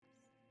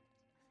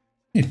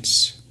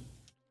Right.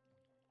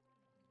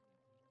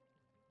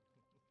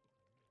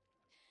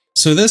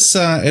 So this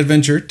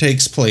adventure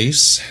takes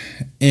place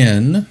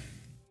in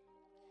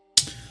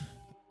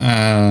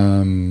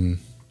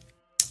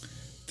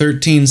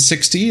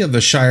 1360 of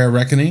the Shire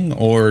Reckoning,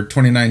 or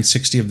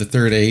 2960 of the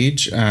Third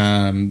Age.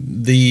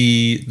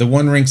 The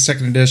One Ring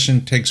Second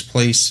Edition takes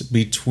place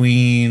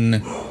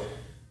between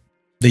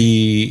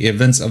the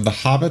events of The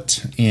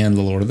Hobbit and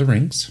The Lord of the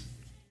Rings.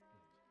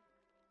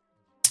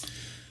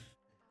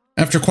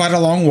 After quite a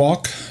long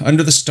walk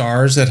under the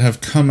stars that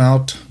have come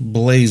out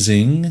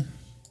blazing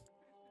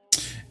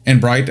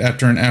and bright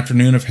after an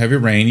afternoon of heavy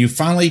rain, you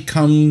finally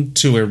come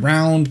to a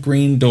round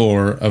green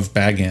door of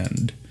Bag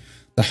End,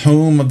 the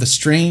home of the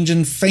strange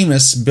and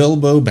famous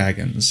Bilbo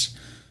Baggins.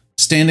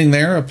 Standing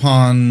there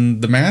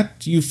upon the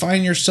mat, you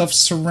find yourself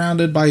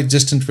surrounded by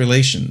distant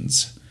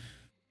relations.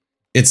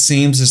 It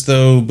seems as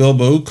though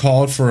Bilbo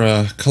called for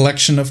a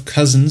collection of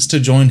cousins to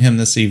join him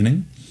this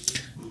evening.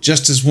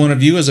 Just as one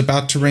of you is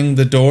about to ring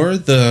the door,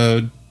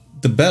 the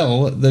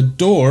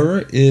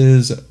door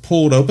is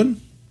pulled open,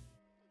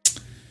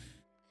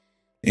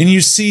 and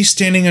you see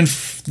standing in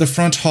the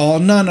front hall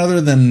none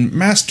other than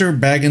Master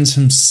Baggins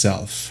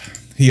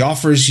himself. He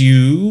offers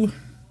you...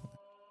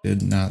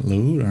 Did not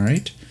load, all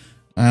right.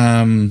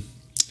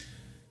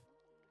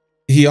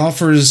 He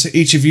offers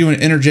each of you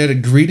an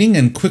energetic greeting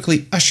and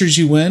quickly ushers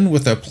you in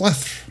with a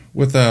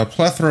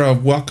plethora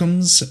of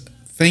welcomes,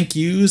 thank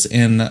yous,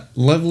 and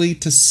lovely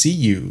to see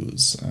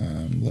yous.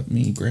 Let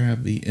me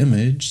grab the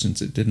image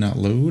since it did not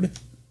load.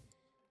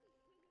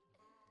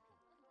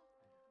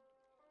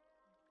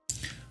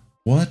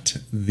 What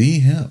the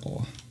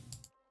hell?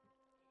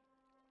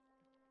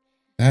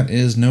 That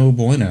is no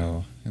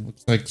bueno. It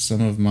looks like some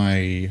of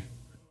my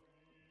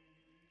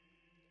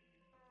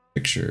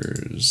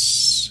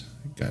pictures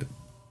got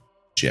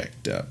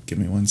jacked up. Give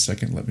me 1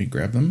 second. Let me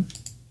grab them.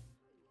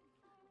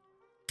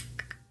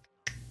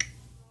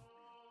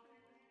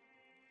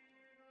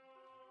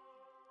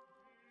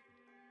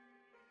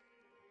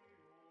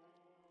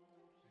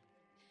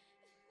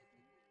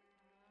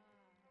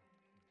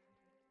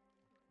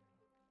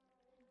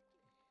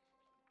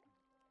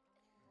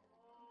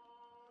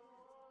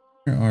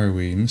 Where are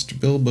we? Mr.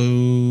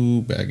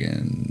 Bilbo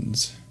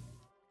Baggins.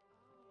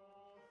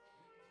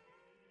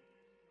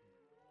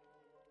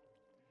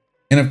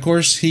 And of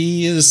course,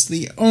 he is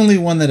the only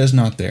one that is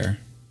not there.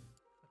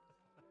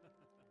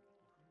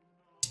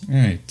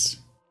 Alright.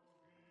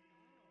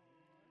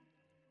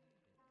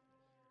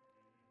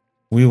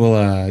 We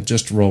will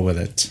just roll with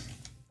it.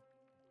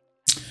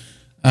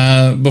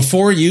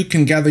 Before you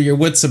can gather your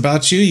wits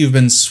about you, you've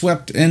been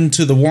swept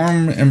into the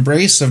warm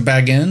embrace of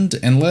Bag End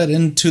and led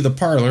into the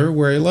parlor,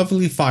 where a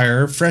lovely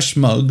fire, fresh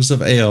mugs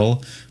of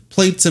ale,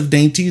 plates of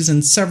dainties,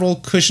 and several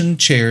cushioned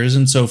chairs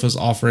and sofas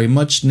offer a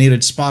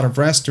much-needed spot of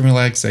rest and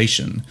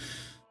relaxation.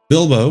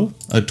 Bilbo,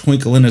 a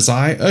twinkle in his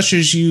eye,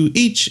 ushers you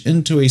each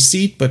into a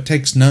seat but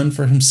takes none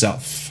for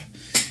himself.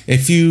 A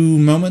few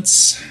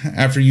moments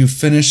after you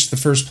finish the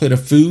first plate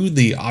of food,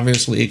 the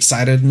obviously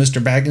excited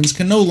Mr. Baggins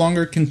can no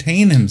longer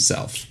contain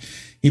himself.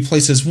 He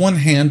places one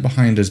hand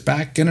behind his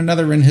back and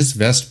another in his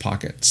vest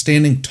pocket,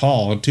 standing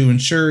tall to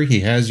ensure he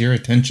has your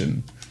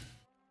attention.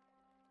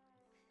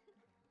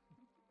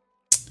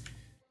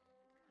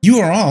 You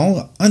are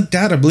all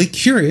undoubtedly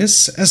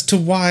curious as to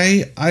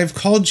why I've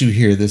called you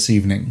here this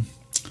evening.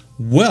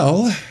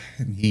 Well,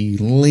 and he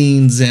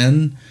leans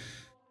in,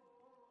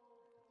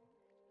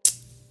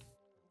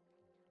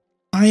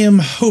 I am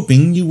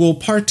hoping you will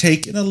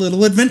partake in a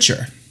little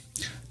adventure.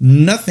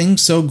 Nothing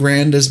so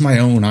grand as my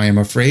own, I am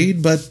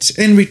afraid, but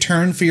in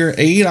return for your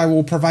aid, I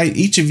will provide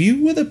each of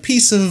you with a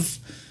place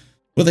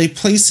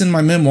in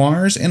my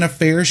memoirs and a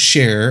fair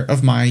share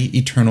of my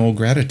eternal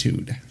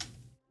gratitude.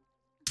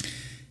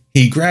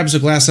 He grabs a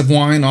glass of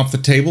wine off the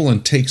table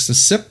and takes a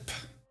sip,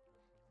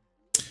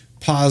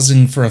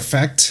 pausing for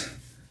effect.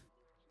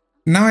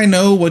 Now I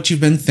know what you've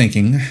been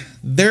thinking.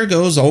 There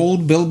goes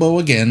old Bilbo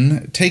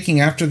again, taking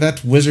after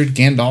that wizard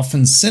Gandalf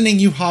and sending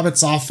you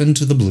hobbits off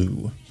into the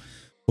blue.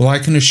 Well, I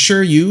can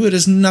assure you it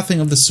is nothing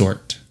of the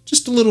sort.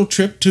 Just a little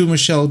trip to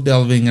Michel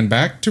Delving and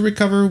back to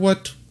recover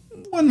what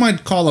one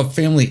might call a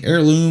family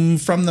heirloom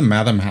from the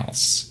Madam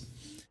House.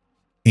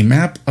 A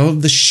map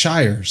of the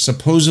Shire,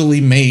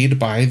 supposedly made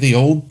by the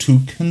old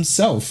Took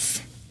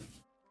himself,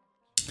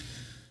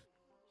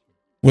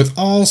 with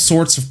all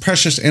sorts of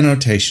precious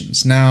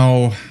annotations.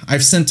 Now,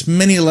 I've sent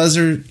many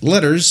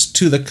letters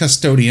to the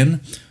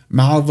custodian,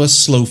 Malva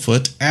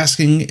Slowfoot,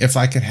 asking if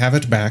I could have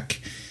it back,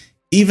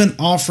 even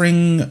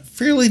offering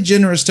fairly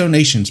generous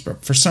donations,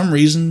 but for some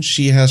reason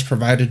she has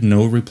provided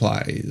no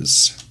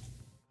replies.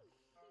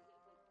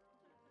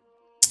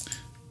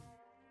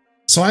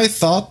 So I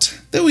thought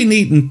that we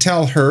needn't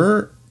tell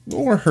her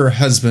or her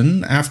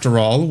husband. After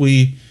all,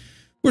 we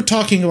were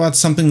talking about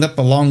something that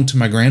belonged to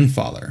my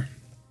grandfather.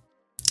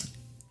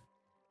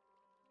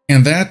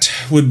 And that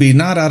would be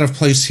not out of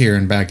place here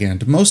in Bag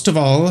End. Most of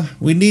all,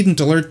 we needn't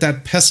alert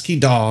that pesky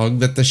dog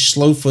that the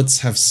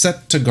Slowfoots have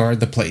set to guard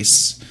the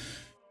place.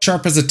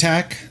 Sharp as a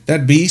tack,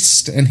 that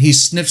beast, and he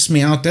sniffs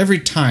me out every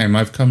time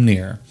I've come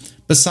near.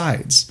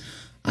 Besides,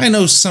 I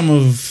know some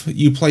of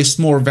you place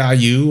more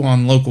value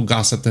on local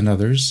gossip than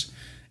others,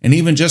 and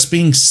even just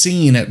being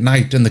seen at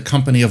night in the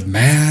company of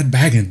Mad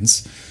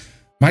Baggins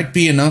might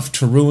be enough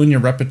to ruin your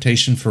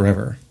reputation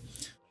forever.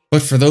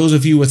 But for those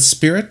of you with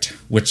spirit,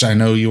 which I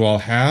know you all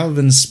have,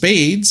 and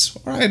spades,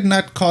 or I had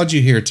not called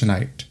you here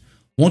tonight,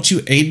 won't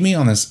you aid me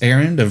on this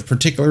errand of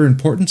particular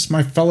importance,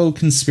 my fellow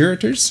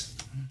conspirators?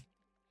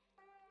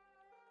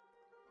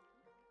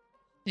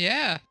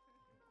 Yeah.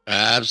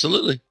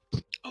 Absolutely.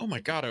 Oh my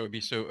god, I would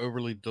be so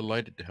overly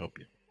delighted to help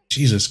you.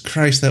 Jesus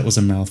Christ, that was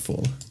a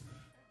mouthful.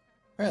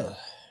 Well,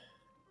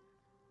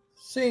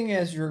 seeing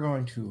as you're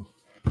going to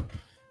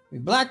be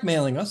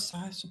blackmailing us,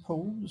 I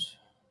suppose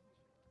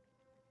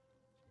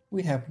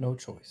we have no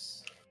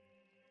choice.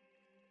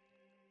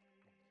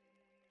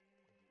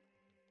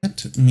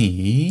 Let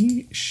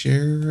me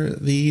share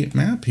the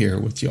map here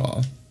with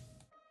y'all.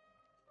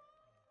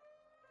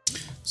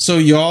 So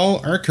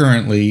y'all are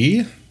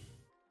currently...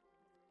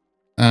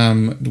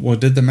 well,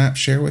 did the map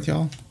share with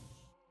y'all?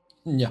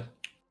 Yeah.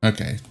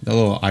 Okay, the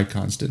little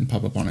icons didn't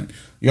pop up on it.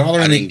 Y'all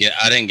are I didn't get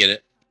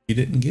it. You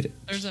didn't get it?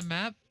 There's a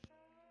map.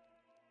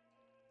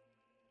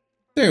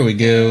 There we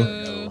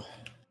go.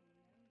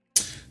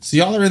 So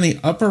y'all are in the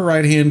upper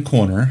right-hand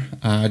corner,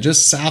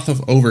 just south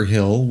of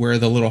Overhill, where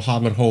the little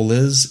hobbit hole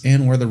is,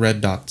 and where the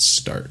red dots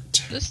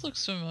start. This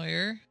looks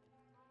familiar.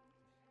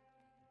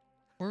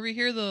 Were we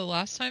here the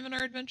last time in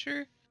our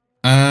adventure?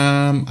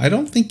 I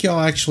don't think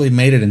y'all actually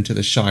made it into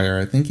the Shire.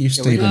 I think you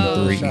stayed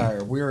in Bree.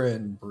 Shire. We're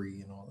in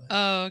Bree and all that.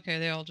 Oh, okay.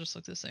 They all just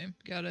look the same.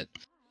 Got it.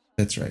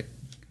 That's right.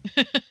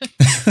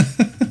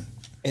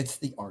 It's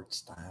the art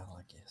style,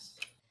 I guess.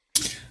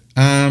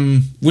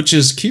 Which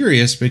is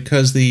curious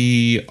because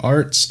the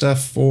art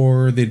stuff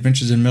for the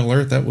Adventures in Middle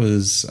Earth, that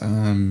was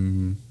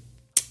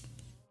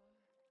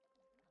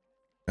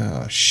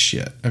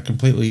a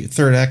completely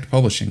Third Act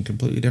Publishing,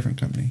 completely different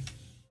company.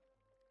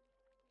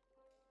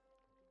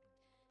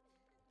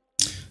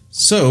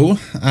 So,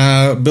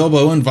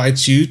 Bilbo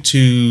invites you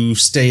to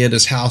stay at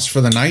his house for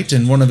the night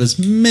in one of his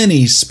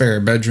many spare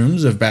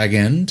bedrooms of Bag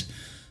End.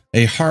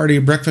 A hearty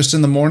breakfast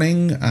in the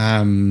morning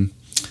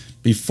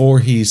before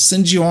he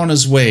sends you on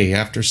his way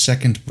after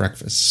second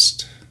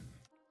breakfast.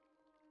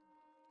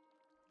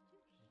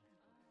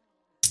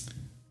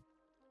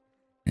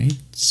 Right.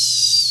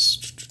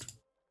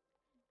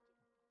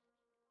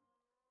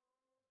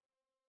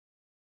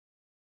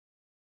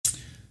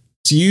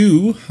 So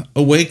you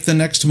awake the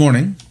next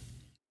morning.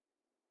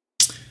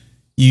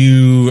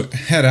 You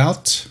head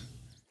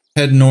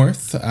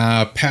north,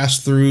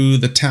 pass through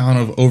the town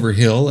of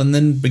Overhill, and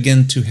then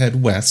begin to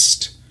head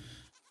west.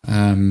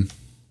 The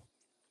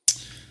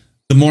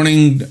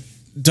morning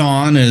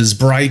dawn is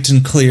bright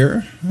and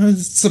clear.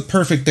 It's the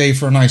perfect day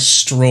for a nice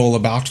stroll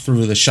about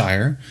through the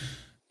Shire.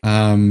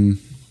 But,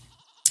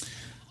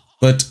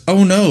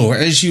 oh no,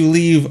 as you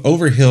leave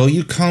Overhill,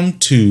 you come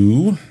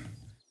to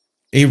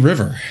a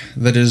river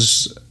that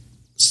is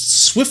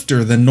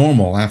swifter than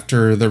normal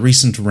after the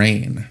recent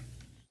rain.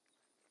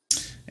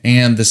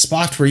 And the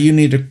spot where you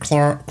need to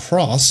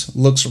cross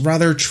looks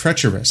rather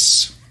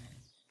treacherous.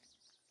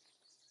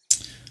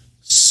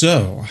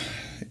 So,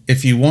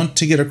 if you want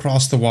to get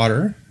across the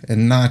water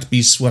and not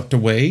be swept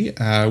away,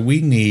 we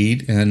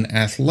need an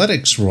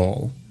athletics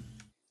roll.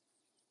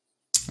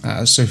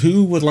 So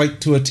who would like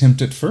to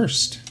attempt it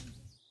first?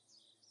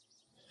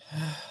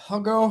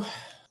 I'll go.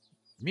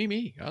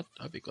 Me.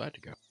 I'll be glad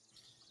to go.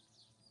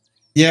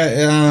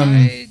 Yeah,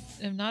 I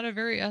am not a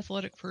very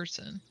athletic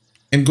person.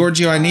 And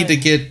Gorgio, I need to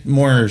get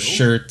more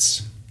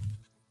shirts.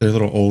 They're a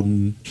little old.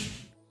 All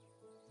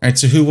right,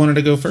 so who wanted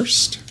to go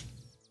first?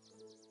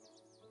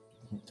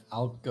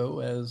 I'll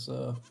go as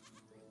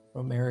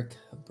Romeric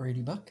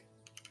Brady Buck.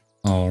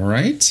 All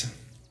right.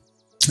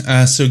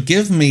 So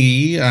give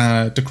me,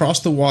 to cross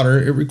the water,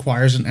 it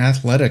requires an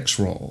athletics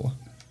roll.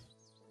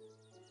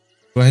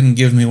 Go ahead and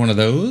give me one of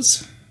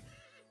those.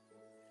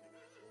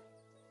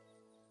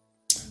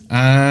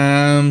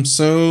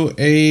 So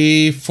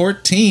a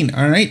 14.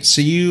 All right.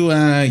 So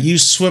you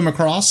swim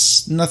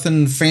across.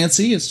 Nothing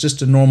fancy. It's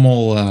just a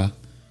normal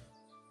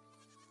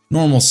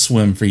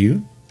swim for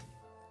you.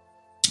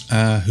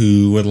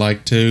 Who would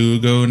like to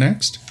go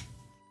next?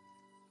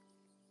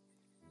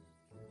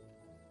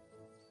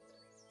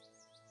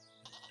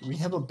 Do we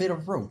have a bit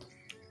of rope?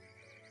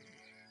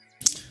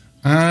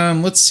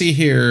 Let's see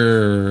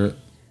here.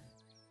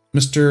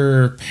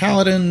 Mr.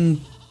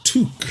 Paladin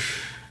Took.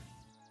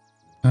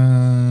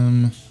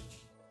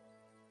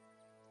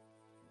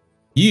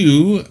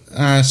 You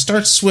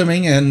start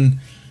swimming and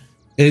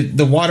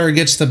the water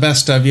gets the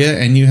best of you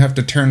and you have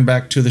to turn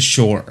back to the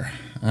shore.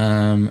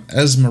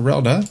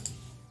 Esmeralda.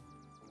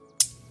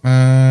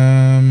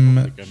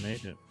 I think I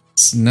made it.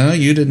 No,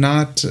 you did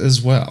not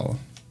as well.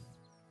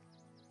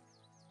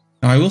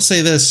 Now, I will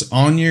say this,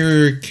 on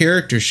your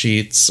character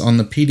sheets, on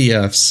the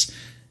PDFs,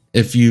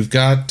 if you've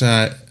got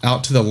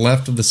out to the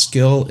left of the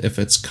skill, if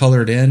it's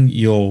colored in,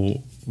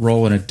 you'll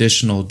roll an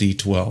additional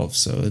D12.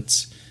 So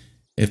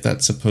if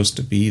that's supposed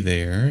to be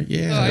there.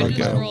 Yeah, Oh, I there we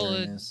just go. roll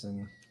it. Awareness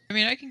and I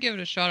mean, I can give it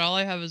a shot. All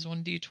I have is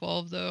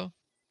 1d12, though.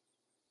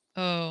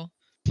 Oh.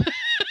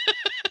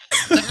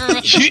 Never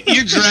mind.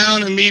 You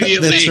drown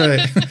immediately. That's right.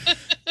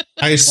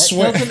 I that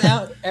swear. doesn't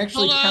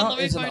actually Hold on, count let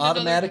me as an find another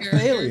automatic character.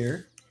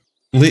 failure.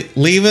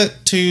 Leave it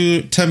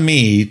to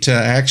me to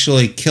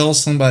actually kill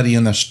somebody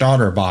in the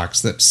starter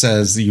box that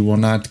says you will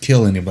not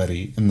kill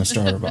anybody in the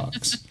starter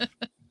box.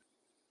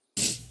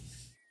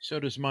 So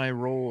does my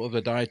roll of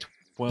a die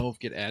 12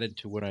 get added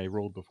to what I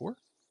rolled before?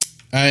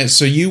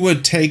 So you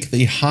would take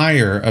the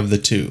higher of the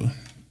two.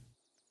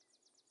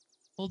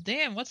 Well,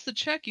 damn, what's the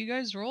check? You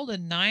guys rolled a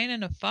 9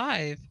 and a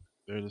 5.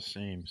 They're the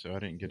same, so I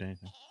didn't get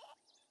anything.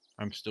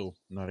 I'm still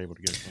not able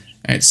to get a bunch.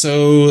 All right,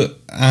 so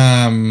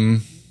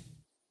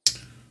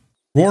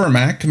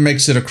Rormac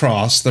makes it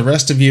across. The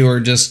rest of you are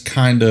just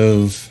kind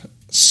of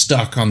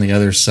stuck on the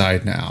other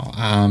side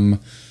now.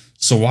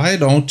 So why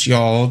don't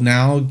y'all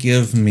now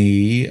give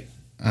me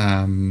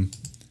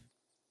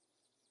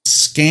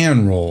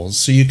scan rolls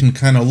so you can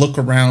kind of look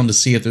around to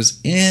see if there's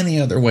any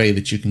other way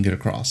that you can get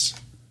across.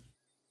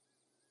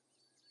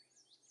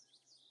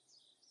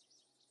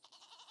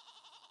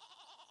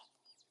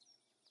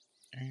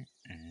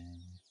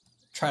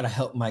 Try to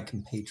help my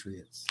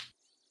compatriots.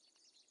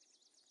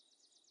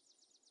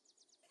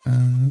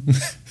 Um,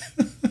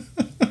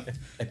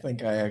 I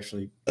think I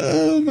actually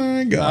oh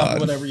my god.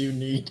 whatever you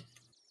need.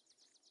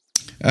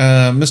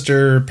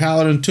 Mr.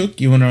 Paladin Took,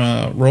 you want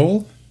to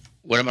roll?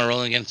 What am I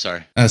rolling again?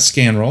 Sorry. A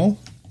scan roll.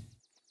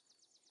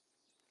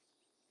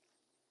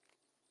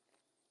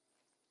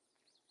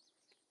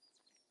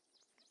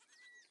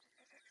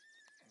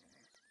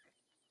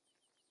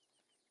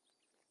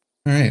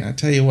 All right, I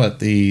tell you what,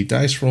 the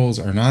dice rolls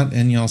are not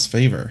in y'all's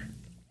favor.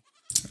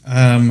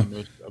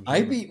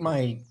 I beat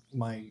my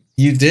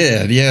You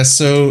did, yeah.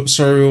 So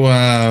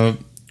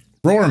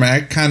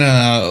Rormac kind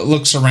of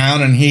looks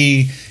around and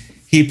he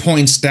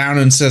points down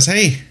and says,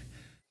 "Hey,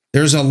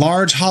 there's a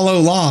large hollow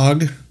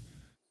log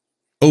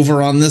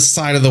over on this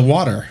side of the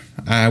water,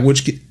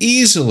 which could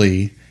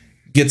easily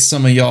get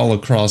some of y'all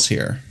across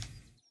here.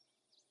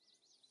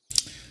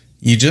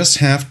 You just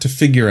have to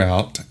figure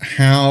out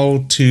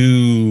how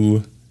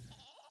to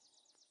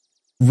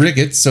rig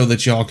it so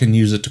that y'all can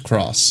use it to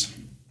cross.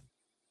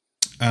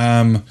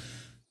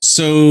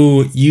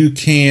 So you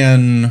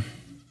can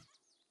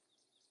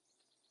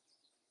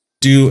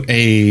do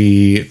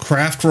a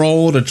craft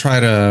roll to try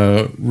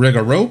to rig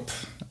a rope,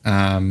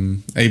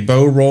 a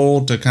bow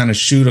roll to kind of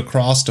shoot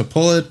across to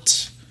pull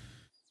it.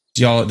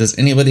 Does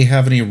anybody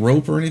have any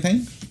rope or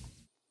anything?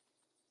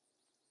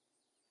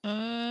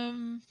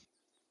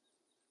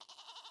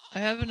 I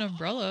have an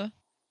umbrella.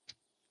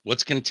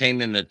 What's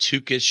contained in the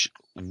Tookish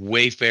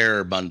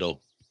Wayfarer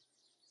bundle?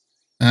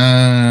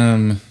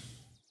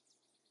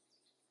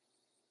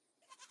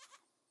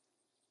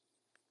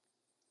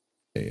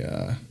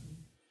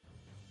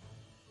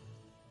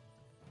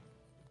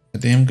 A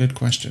damn good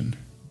question.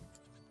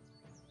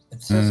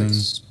 it says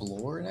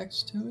explore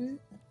next to it.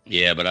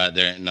 Yeah, but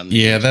there ain't nothing.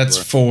 Yeah, that's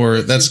for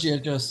It that's gives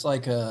you just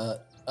like another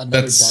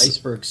that's- dice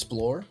for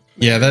explore.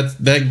 yeah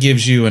that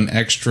gives you an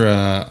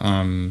extra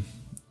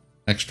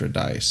extra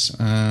dice.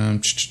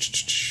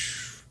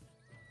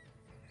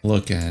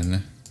 Looking.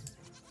 I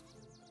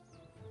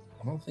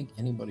don't think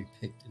anybody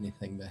picked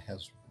anything that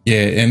has.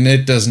 Yeah, and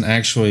it doesn't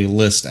actually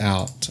list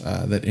out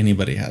that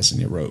anybody has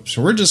any rope.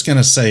 So we're just going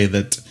to say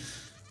that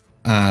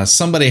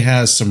somebody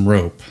has some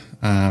rope.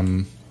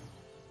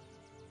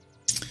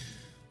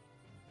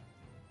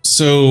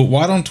 So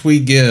why don't we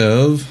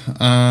give...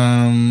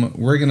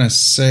 we're going to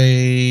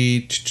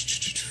say...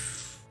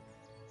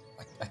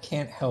 I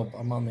can't help.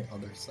 I'm on the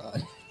other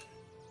side.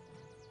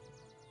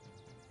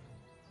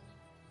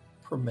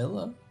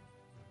 Pramila?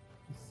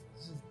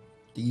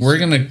 We're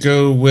going to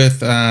go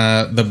with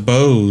the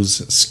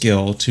bow's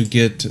skill to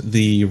get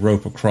the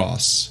rope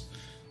across.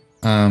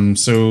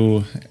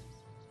 So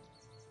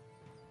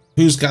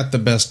who's got the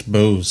best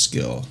bow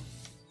skill?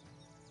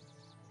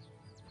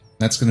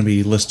 That's going to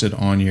be listed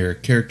on your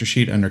character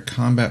sheet under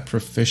combat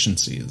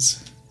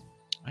proficiencies.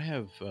 I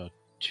have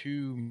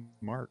 2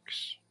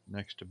 marks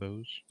next to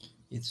bows.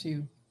 It's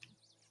you.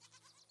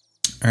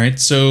 All right,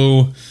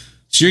 so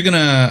you're going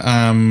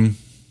to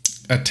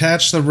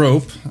attach the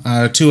rope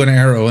to an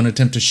arrow and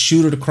attempt to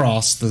shoot it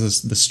across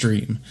the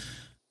stream.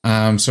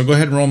 So go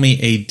ahead and roll me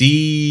a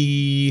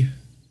D12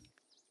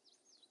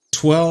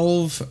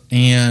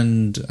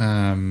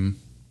 and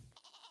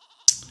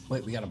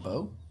Wait, we got a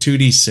bow?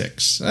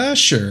 2D6.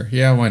 Sure.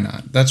 Yeah, why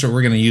not? That's what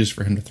we're going to use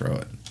for him to throw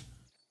it.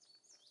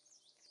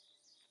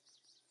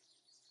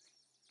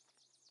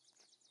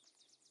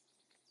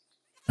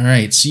 All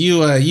right, so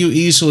you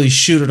easily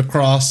shoot it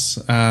across.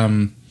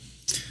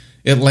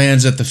 It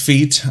lands at the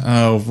feet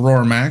of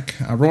Rormac.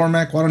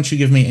 Rormac, why don't you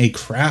give me a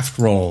craft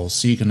roll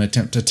so you can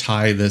attempt to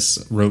tie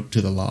this rope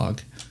to the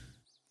log?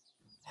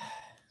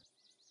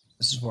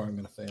 This is where I'm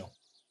going to fail.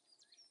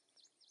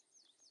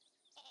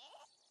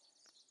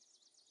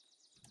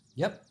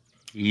 Yep.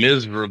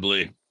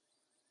 Miserably.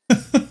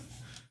 The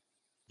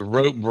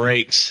rope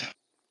breaks.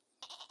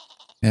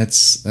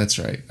 That's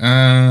right.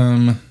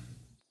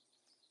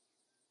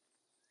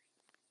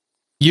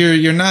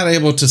 You're not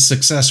able to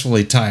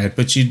successfully tie it,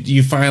 but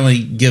you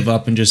finally give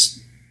up and just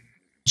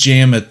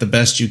jam it the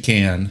best you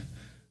can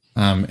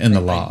in the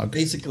I log.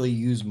 basically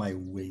use my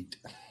weight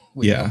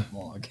with Yeah. the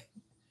log.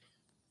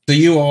 So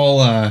you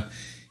all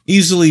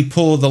easily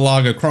pull the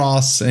log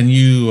across, and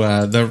you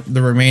the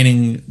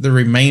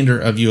remainder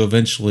of you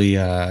eventually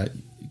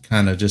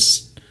kind of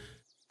just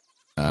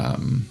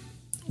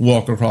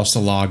walk across the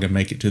log and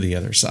make it to the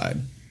other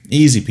side.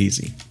 Easy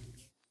peasy.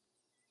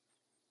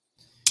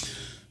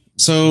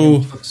 So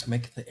Hooks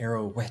make the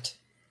arrow wet.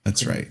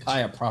 that's right. Tie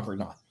a proper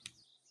knot.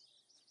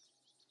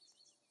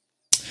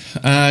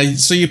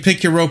 So you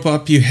pick your rope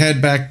up, you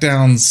head back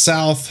down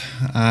south,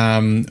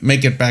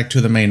 make it back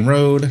to the main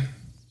road.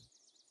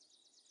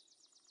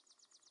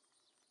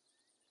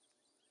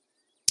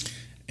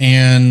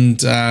 And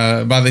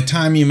by the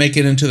time you make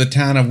it into the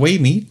town of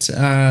Waymeet,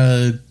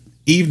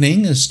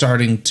 evening is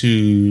starting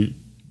to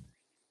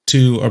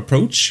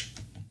approach.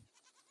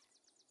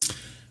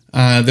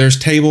 There's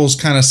tables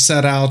kind of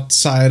set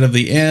outside of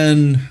the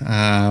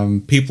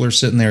inn. People are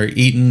sitting there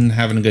eating,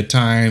 having a good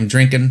time,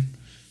 drinking.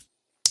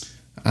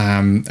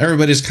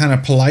 Everybody's kind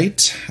of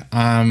polite,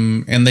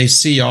 and they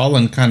see y'all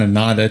and kind of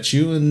nod at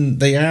you, and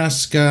they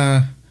ask,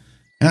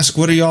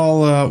 what are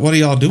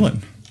y'all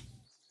doing?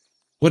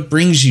 What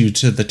brings you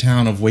to the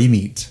town of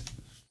Waymeet?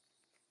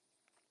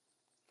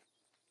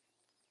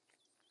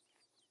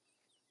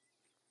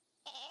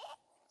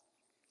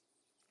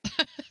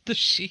 The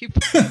sheep.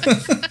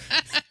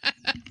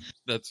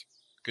 That's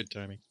good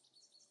timing.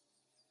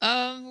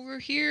 We're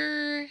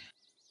here.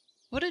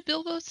 What did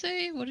Bilbo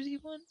say? What did he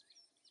want?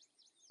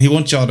 He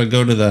wants y'all to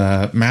go to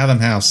the Madam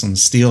House and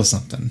steal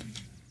something.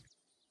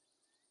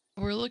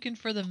 We're looking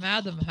for the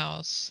Madam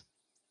House.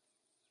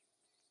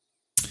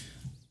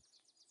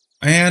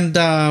 And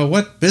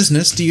what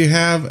business do you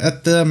have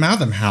at the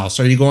Madam House?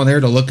 Are you going there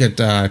to look at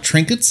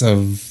trinkets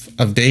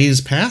of days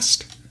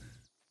past?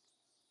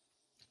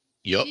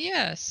 Yup.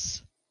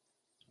 Yes.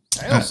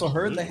 I also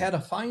heard they had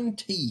a fine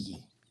tea.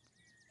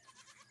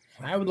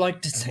 I would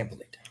like to sample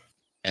it.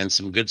 And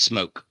some good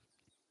smoke.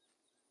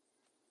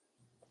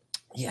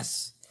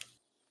 Yes.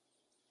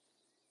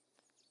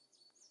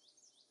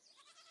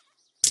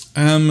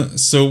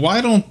 So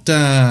why don't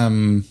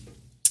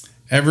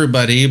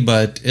everybody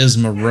but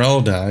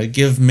Esmeralda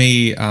give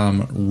me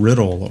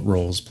riddle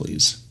rolls,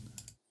 please?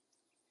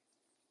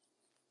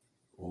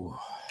 Ooh.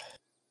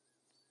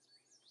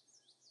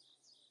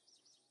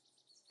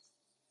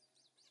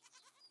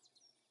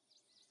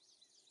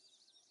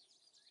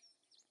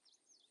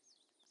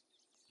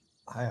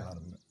 I ought to.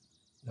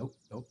 Nope.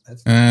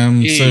 That's So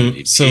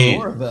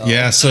Lorabelle.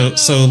 yeah, so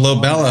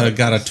Lobella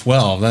got a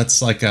 12.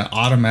 That's like an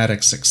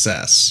automatic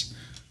success.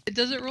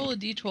 Does it roll a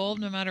d12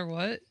 no matter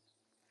what?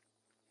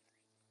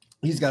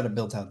 He's got it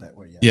built out that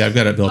way. Yeah, I've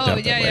got it built Oh,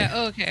 out yeah, that way. yeah.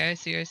 Oh, okay, I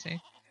see.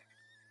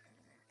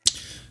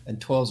 And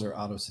 12s are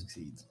auto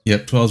succeeds.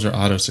 Yep, 12s are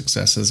auto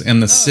successes,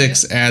 and the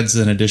 6 adds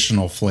an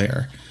additional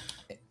flair.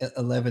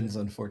 11s,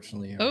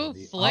 unfortunately, are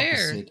the flair.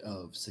 opposite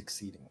of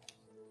succeeding.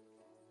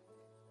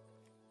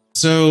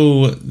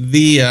 So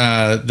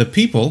the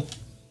people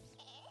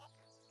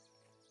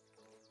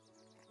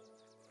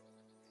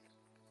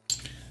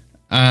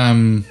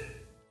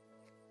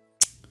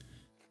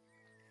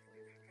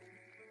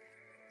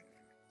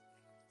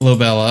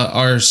Lobella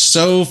are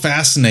so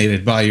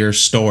fascinated by your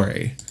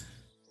story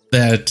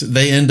that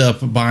they end up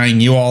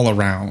buying you all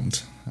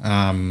around.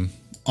 On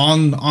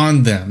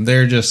them,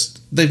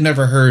 they've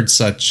never heard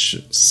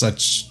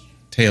such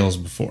tales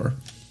before.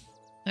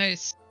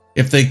 Nice.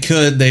 If they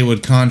could, they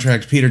would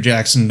contract Peter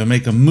Jackson to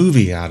make a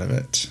movie out of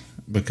it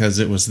because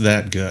it was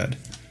that good.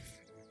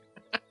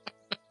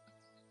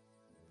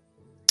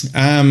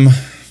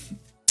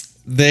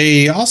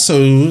 They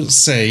also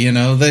say,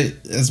 that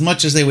as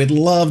much as they would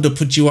love to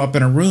put you up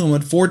in a room,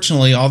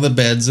 unfortunately, all the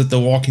beds at the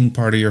walking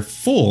party are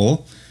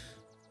full,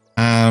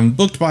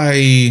 booked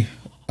by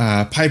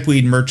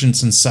pipeweed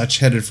merchants and such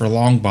headed for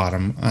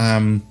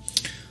Longbottom.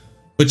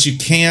 But you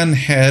can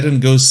head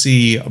and go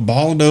see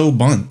Baldo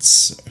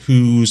Bunce,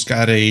 who's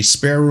got a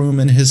spare room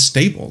in his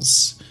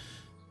stables.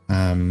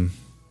 And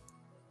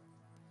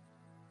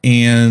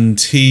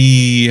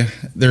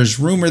there's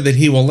rumor that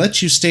he will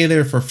let you stay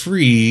there for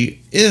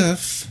free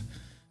if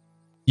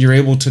you're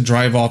able to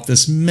drive off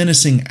this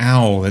menacing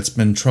owl that's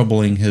been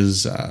troubling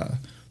his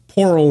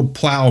poor old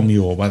plow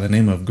mule by the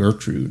name of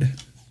Gertrude.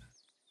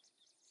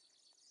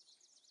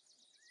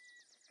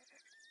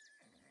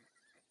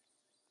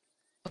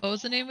 What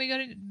was the name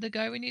the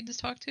guy we need to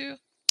talk to?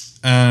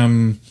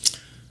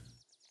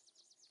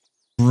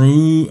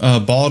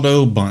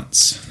 Baldo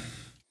Bunce.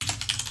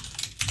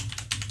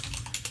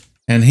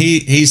 And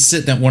he's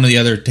sitting at one of the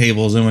other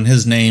tables, and when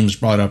his name's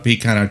brought up, he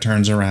kind of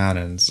turns around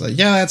and says,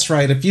 yeah, that's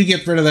right. If you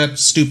get rid of that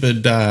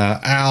stupid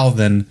owl,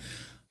 then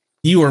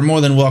you are more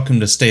than welcome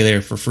to stay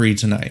there for free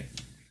tonight.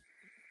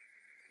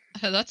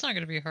 That's not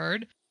going to be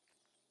hard.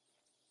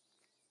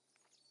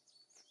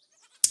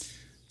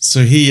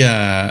 So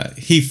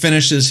he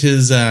finishes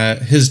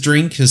his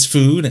drink, his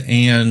food,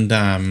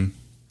 and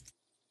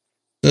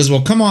says,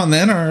 "Well, come on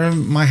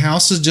then. My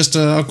house is just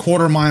a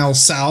quarter mile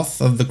south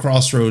of the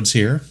crossroads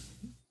here."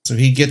 So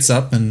he gets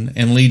up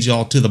and leads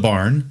y'all to the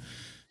barn.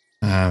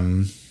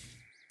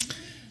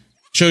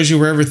 Shows you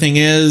where everything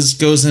is.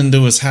 Goes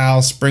into his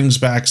house, brings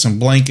back some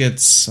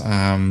blankets,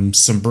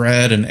 some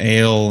bread and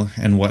ale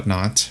and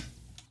whatnot.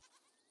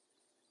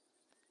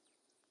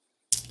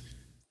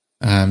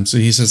 So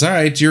he says, "All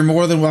right, you're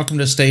more than welcome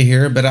to stay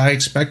here, but I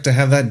expect to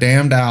have that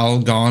damned owl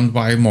gone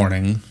by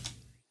morning."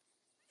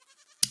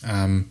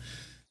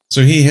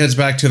 So he heads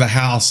back to the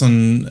house,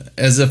 and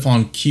as if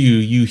on cue,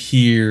 you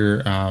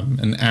hear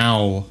an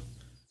owl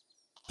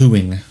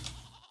hooing.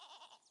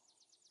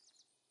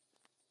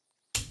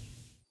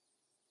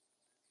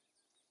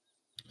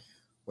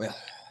 Well,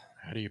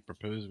 How do you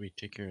propose we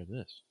take care of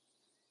this?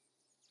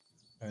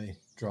 I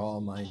draw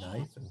my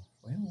knife and,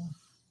 well,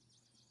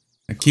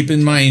 Keep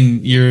in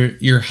mind, you're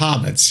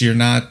hobbits. You're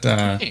not.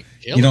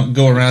 You don't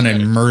go around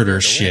and murder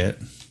shit.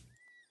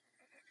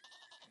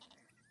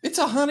 it's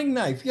a hunting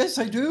knife. Yes,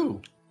 I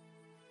do.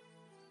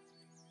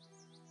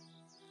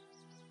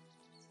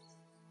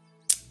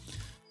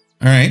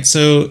 All right,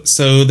 so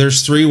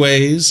there's three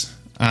ways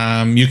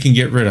you can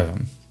get rid of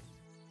him.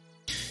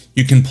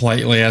 You can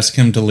politely ask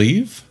him to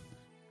leave.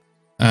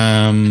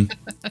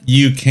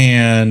 You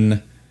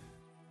can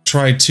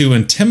try to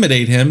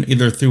intimidate him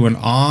either through an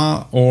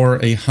awe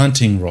or a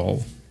hunting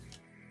roll.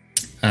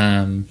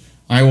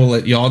 I will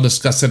let y'all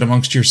discuss it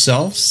amongst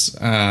yourselves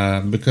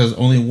because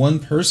only one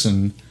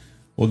person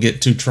will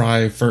get to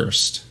try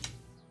first.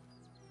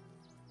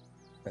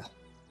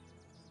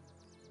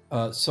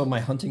 So my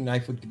hunting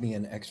knife would give me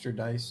an extra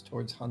dice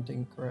towards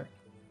hunting, correct?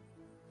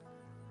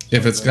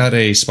 If it's got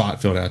a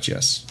spot filled out,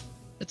 yes.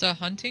 It's a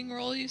hunting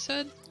roll, you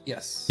said?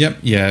 Yes. Yep,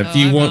 yeah. If Oh,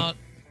 you I'm want, out.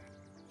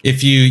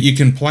 if you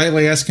can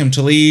politely ask him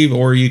to leave,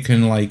 or you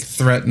can like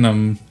threaten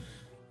him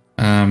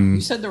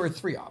You said there were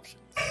three options.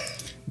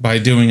 by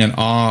doing an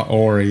awe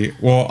or a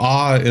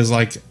awe is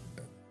like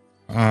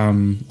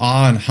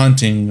awe and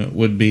hunting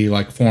would be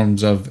like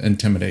forms of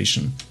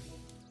intimidation.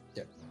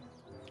 Yep.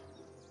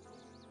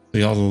 So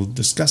y'all will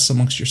discuss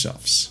amongst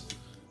yourselves.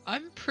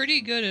 I'm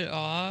pretty good at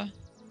awe.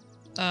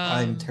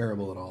 I'm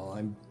terrible at all.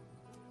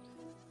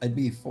 I'd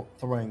be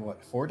throwing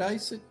what, 4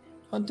 dice at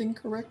hunting,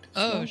 correct?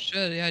 Oh, So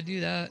shit. Yeah, I do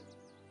that.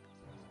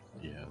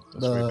 Yeah,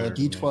 that's way the better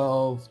than me.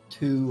 D12,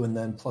 2, and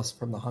then plus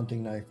from the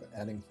hunting knife,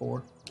 adding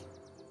 4.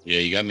 Yeah,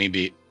 you got me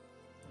beat.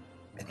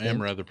 I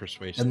am rather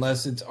persuasive.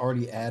 Unless it's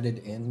already added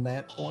in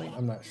that point,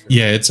 I'm not sure.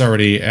 Yeah, it's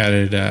already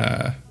added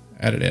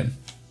in.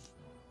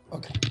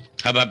 Okay.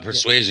 How about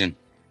persuasion?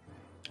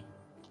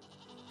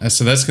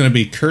 So that's going to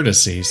be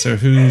courtesy. So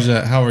who's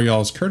how are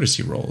y'all's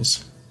courtesy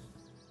rolls?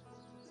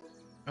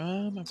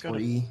 I've got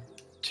 3.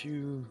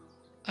 2.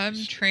 I'm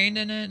trained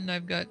in it, and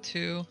I've got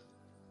 2.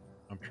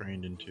 I'm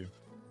trained in 2.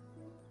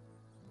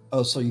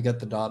 Oh, so you got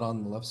the dot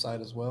on the left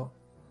side as well?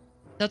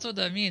 That's what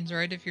that means,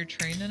 right? If you're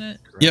trained in it?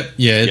 Correct. Yep,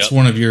 yeah, it's Yep.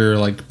 one of your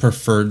like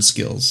preferred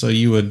skills. So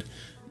you'd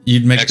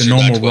make Extra the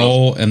normal die 12.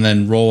 roll and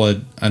then roll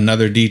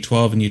another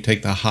d12, and you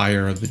take the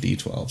higher of the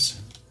d12s.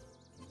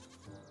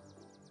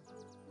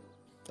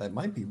 That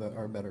might be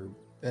our better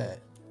bet.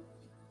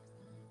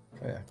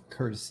 Try a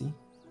courtesy.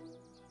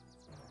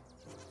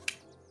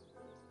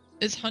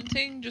 Is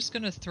hunting just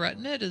gonna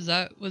threaten it? Was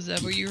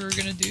that what you were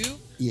gonna do?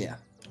 Yeah.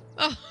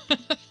 Oh.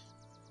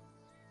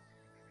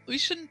 We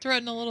shouldn't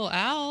threaten a little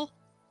owl.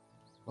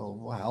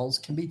 Well, owls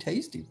can be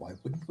tasty. Why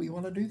wouldn't we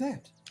want to do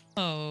that?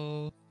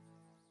 Oh.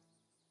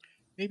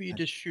 Maybe you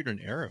just shoot an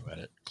arrow at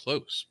it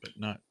close, but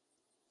not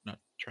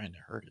trying to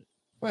hurt it.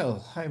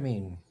 Well, I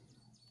mean,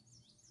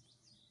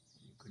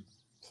 you could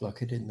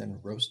pluck it and then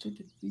roast it.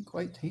 It'd be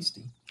quite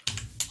tasty.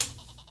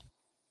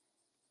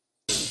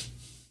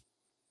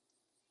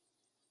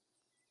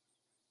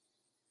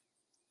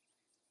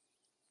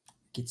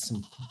 Get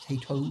some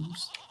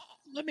potatoes.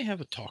 Let me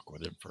have a talk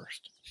with him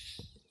first.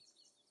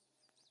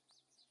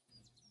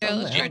 Yeah,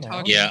 let's try Now.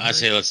 talking. Yeah, I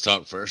say let's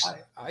talk first.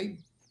 I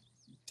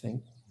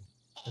think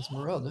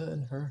Esmeralda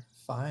and her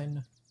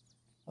fine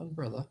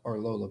umbrella, or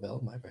Lola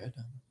Bell, my bad,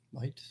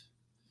 might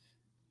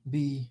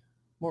be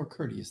more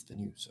courteous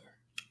than you, sir.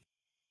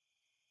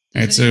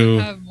 Alright, Does anyone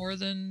so- have more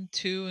than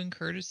 2 in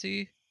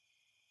courtesy?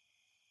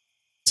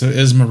 So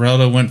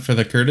Esmeralda went for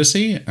the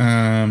courtesy.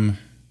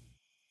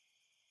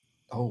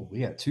 Oh, we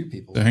got 2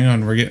 people. So hang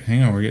on, we're getting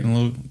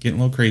a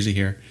little crazy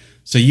here.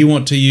 So you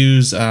want to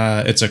use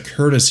it's a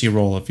courtesy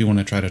roll if you want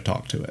to try to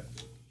talk to it.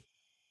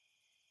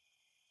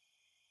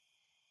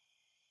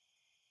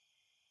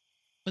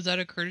 Was that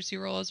a courtesy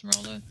roll,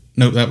 Esmeralda?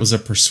 No, that was a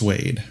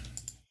persuade.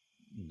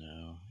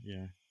 No,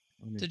 yeah.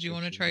 Let me Did you check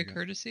want to see try what I got.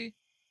 courtesy?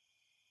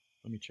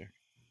 Let me check.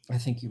 I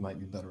think you might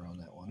be better on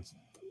that one.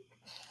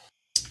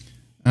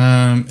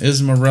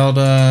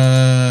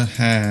 Esmeralda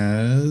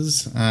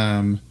has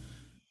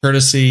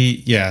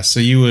courtesy. Yeah, so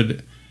you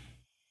would.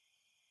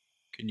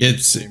 Can you use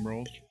It's- the same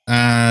rolls?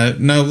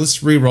 No,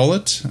 let's re-roll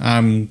it.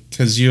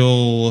 Because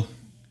you'll.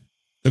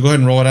 So go ahead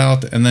and roll it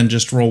out, and then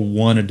just roll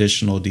one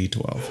additional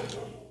d12.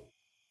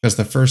 because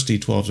the first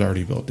D12 is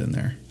already built in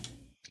there.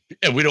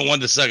 And we don't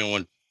want the second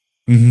one.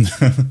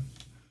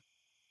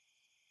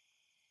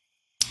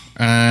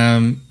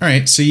 All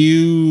right, so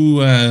you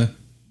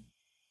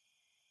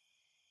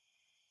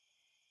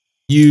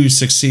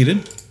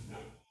succeeded.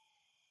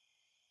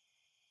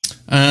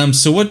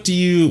 So what do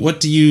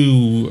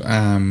you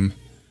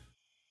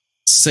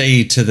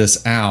say to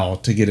this owl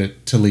to get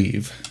it to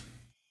leave?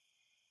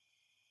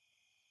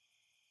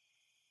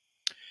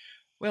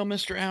 Well,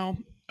 Mr. Owl,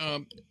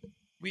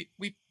 we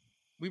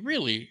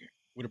really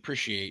would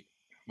appreciate.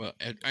 Well,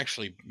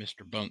 actually,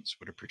 Mr. Bunce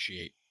would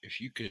appreciate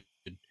if you could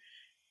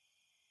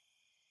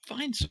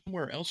find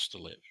somewhere else to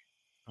live.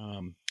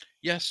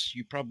 Yes,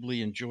 you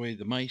probably enjoy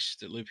the mice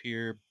that live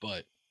here,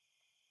 but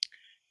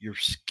you're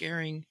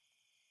scaring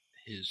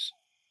his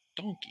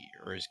donkey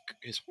or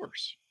his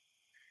horse,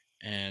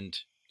 and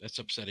that's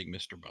upsetting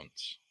Mr.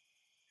 Bunce.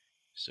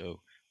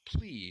 So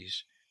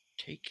please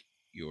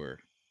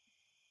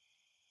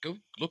go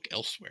look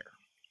elsewhere.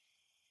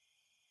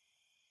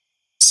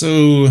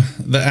 So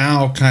the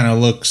owl kind of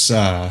looks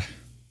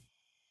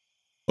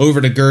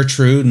over to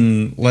Gertrude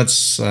and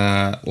lets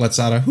out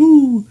a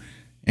whoo,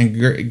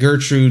 and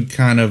Gertrude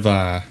kind of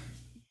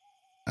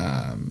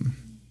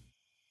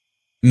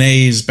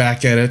neighs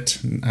back at it.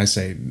 I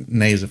say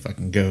neighs a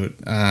fucking goat.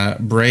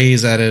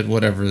 Brays at it,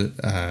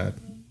 whatever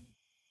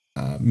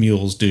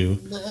mules do.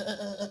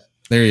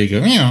 There you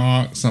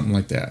go, something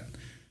like that.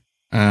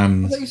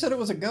 I thought you said it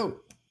was a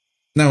goat.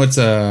 No, it's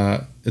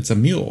a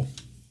mule.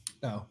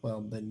 Oh, well,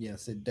 then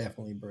yes, it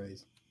definitely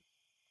brays.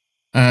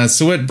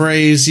 So it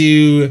brays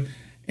you,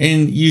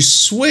 and you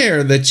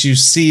swear that you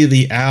see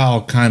the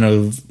owl kind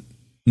of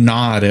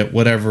nod at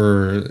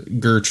whatever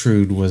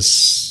Gertrude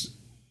was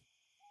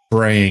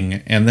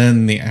braying, and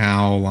then the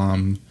owl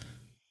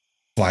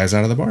flies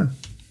out of the barn.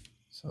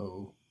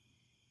 So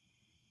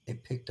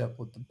it picked up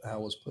what the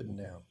owl was putting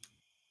down.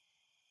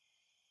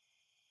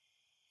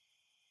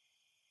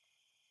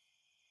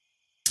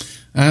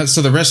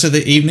 So the rest of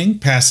the evening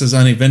passes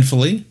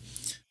uneventfully.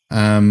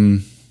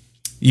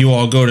 You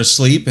all go to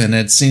sleep, and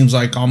it seems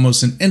like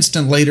almost an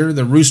instant later,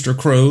 the rooster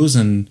crows,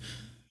 and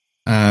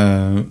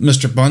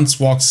Mr. Bunce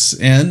walks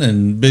in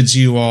and bids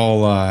you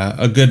all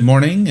a good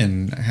morning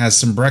and has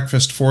some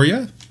breakfast for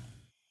you,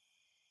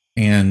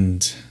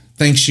 and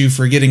thanks you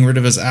for getting rid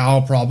of his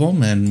owl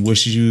problem and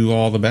wishes you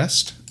all the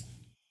best.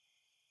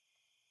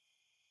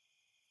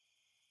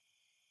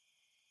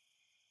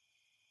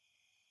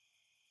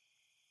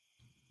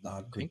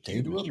 Good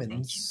day to him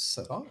and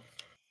set off.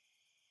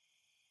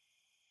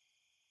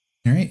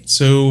 All right,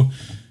 so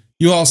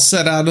you all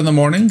set out in the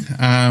morning.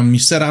 You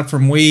set out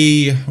from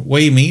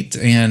Waymeet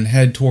and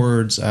head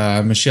towards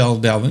Michelle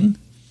Delvin.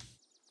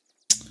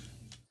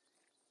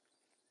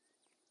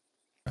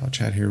 I'll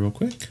chat here real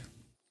quick.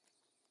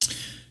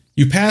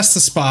 You pass the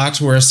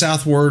spot where a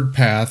southward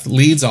path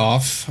leads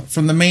off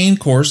from the main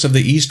course of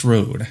the East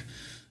Road.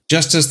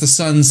 Just as the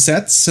sun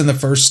sets and the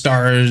first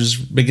stars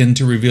begin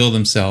to reveal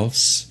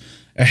themselves,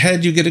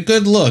 ahead you get a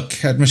good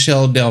look at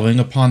Michelle Delving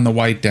upon the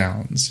White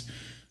Downs.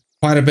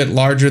 Quite a bit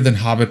larger than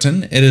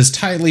Hobbiton, it is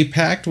tightly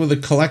packed with a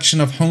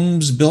collection of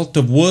homes built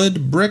of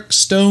wood, brick,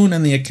 stone,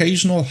 and the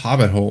occasional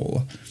hobbit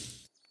hole.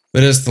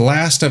 But as the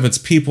last of its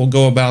people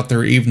go about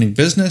their evening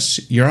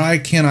business, your eye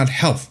cannot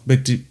help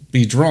but to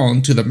be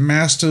drawn to the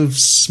massive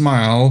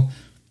smile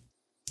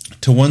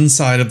to one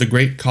side of the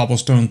great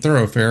cobblestone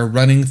thoroughfare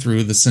running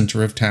through the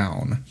center of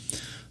town.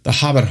 The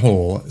Hobbit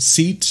Hole,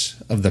 seat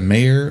of the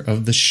mayor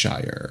of the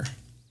Shire.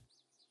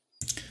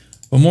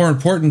 But more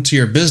important to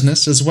your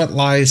business is what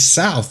lies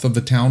south of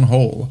the town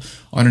hole,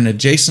 on an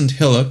adjacent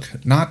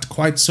hillock not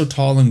quite so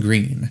tall and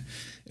green.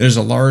 It is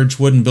a large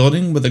wooden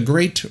building with a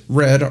great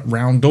red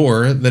round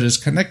door that is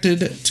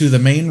connected to the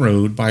main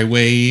road by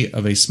way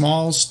of a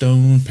small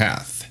stone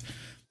path.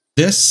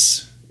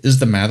 This is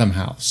the Matham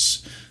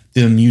House,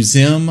 the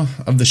Museum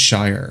of the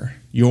Shire,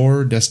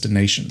 your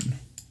destination.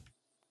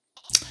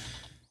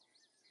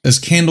 As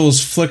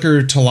candles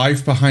flicker to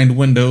life behind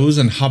windows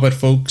and hobbit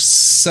folks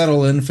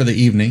settle in for the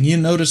evening, you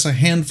notice a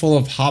handful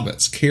of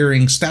hobbits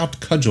carrying stout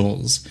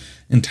cudgels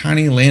and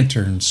tiny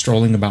lanterns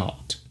strolling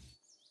about.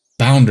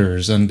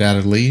 Bounders,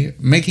 undoubtedly,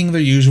 making their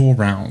usual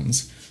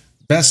rounds.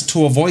 Best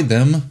to avoid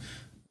them,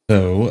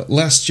 though,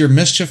 lest your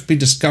mischief be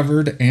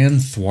discovered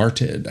and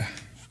thwarted.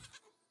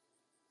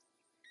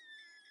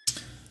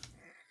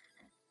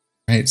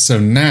 Right, so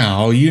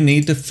now you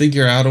need to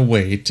figure out a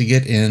way to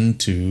get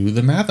into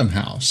the Matham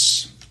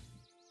House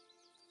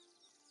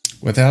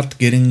without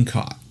getting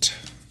caught.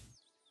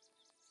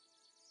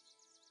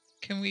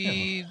 Can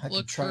we I could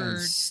look try for...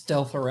 and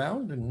stealth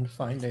around and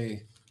find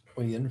a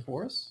way in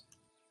for us.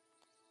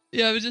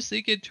 Yeah, I was just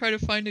thinking, try to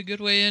find a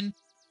good way in.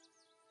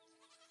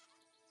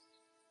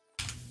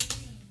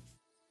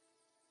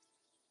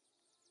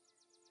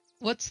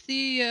 What's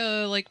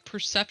the, like,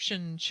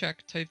 perception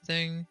check type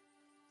thing?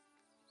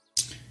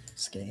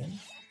 Scan,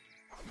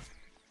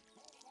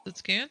 Does it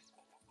scan?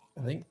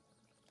 I think.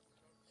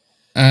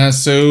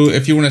 So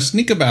if you want to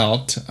sneak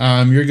about,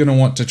 you're going to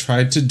want to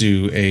try to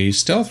do a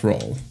stealth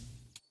roll.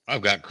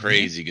 I've got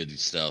crazy good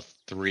stuff.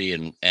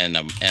 3 and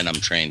I'm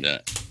trained in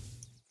it.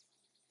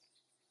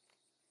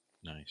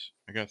 Nice.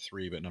 I got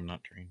 3, but I'm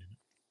not trained in it.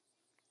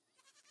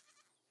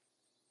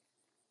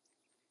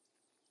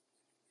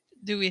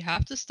 Do we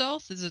have to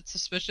stealth? Is it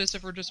suspicious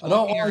if we're just I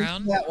don't walking want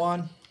around? that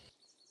one.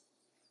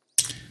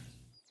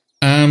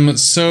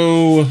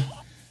 So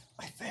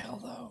I fail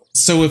though.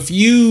 So if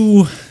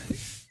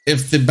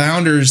the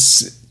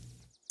bounders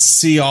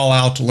see all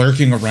out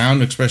lurking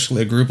around,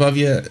 especially a group of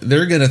you,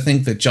 they're gonna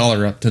think that y'all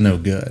are up to no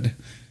good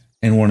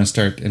and want to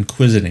start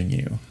inquisiting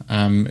you.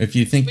 If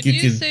you think When you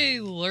you could say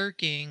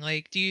lurking,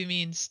 like, do you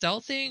mean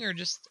stealthing or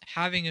just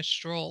having a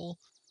stroll?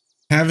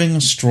 having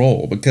a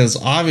stroll, because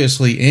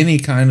obviously any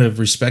kind of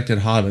respected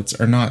hobbits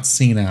are not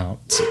seen out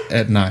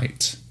at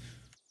night.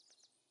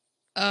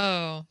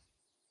 Oh,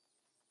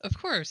 of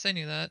course, I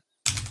knew that.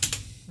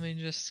 Let me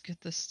just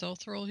get the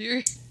stealth roll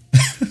here.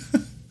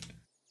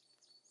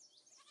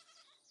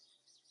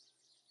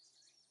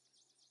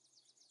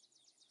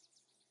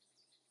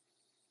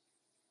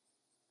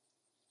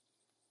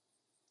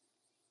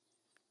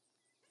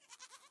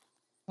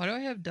 Why do I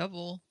have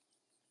double?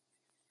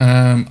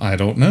 I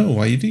don't know.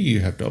 Why do you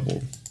have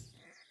double?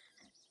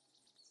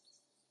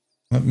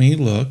 Let me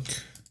look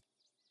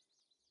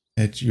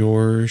at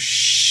your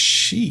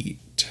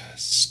sheet.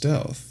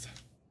 Stealth.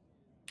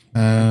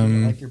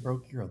 Like you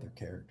broke your other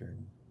character.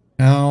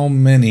 How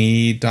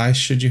many dice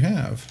should you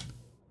have?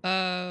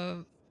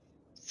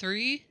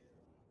 3?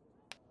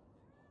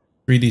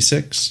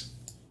 3d6?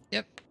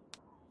 Yep.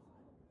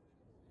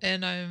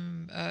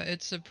 And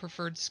it's a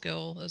preferred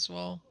skill as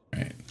well.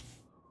 Right.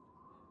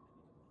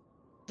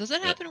 Does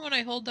that happen when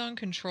I hold down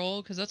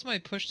control? Because that's my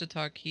push to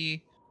talk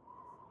key.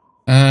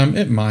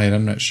 It might.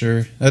 I'm not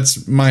sure.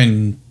 That's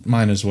mine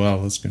as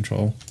well as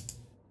control.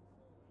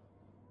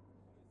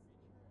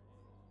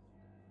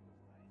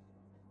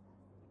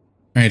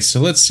 All right, so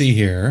let's see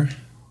here.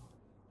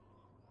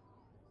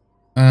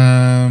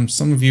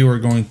 Some of you are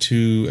going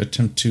to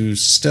attempt to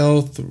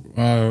stealth.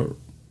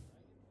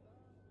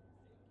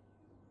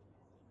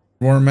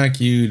 Rormak,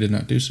 you did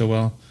not do so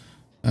well.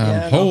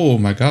 Yeah, oh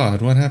my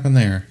God, what happened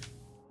there?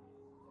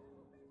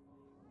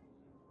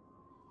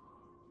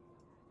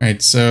 All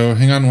right, so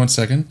hang on one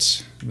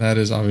second. That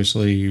is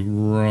obviously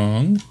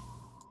wrong.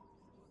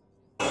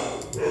 I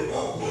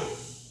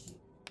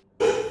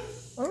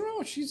don't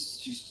know.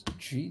 She's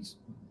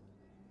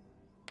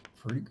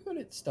pretty good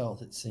at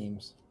stealth, it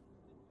seems.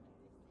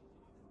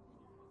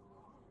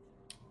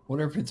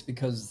 Wonder if it's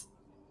because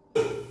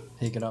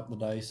picking up the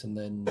dice and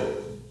then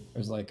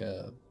there's like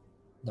the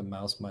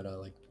mouse might have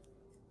like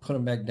put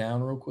them back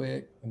down real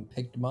quick and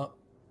picked them up.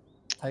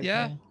 Type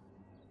Yeah. thing.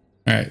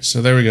 All right,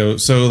 so there we go.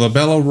 So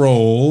Labella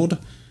rolled.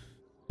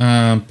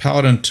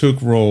 Paladin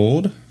Took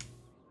rolled.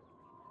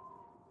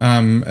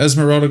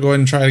 Esmeralda, go ahead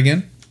and try it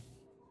again.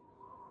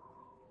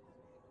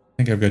 I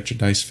think I've got your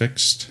dice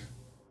fixed.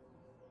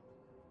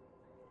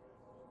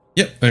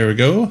 Yep, there we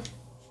go.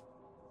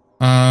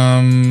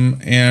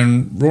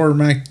 And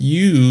Rormak,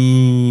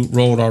 you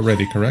rolled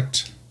already,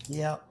 correct?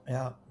 Yeah.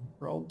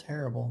 Rolled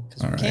terrible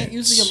because All we can't right.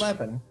 use the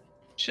 11.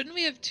 Shouldn't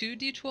we have 2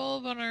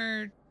 d12 on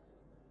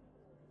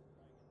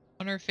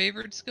our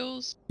favored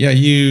skills? Yeah,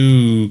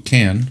 you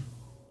can.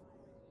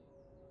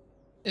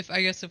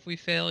 I guess if we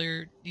fail,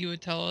 you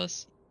would tell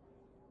us.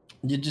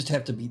 You just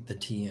have to beat the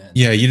TN.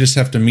 Yeah, you just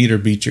have to meet or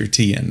beat your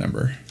TN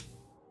number.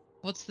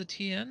 What's the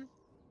TN?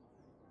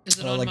 Is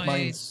it on like my?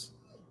 mine's.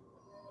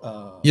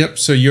 Yep,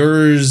 so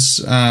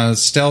yours,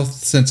 stealth,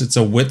 since it's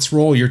a wits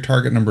roll, your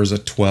target number is a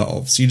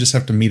 12. So you just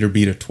have to meet or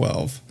beat a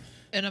 12.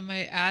 And am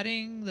I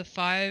adding the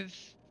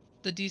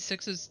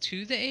d6s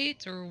to the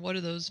 8, or what do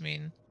those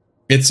mean?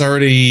 It's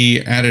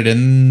already added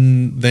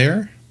in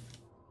there.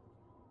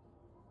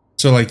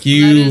 So like That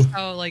you... is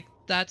how, like,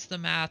 that's the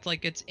math.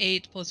 Like, it's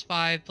 8 plus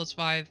 5 plus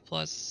 5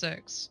 plus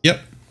 6.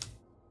 Yep.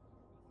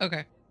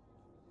 Okay.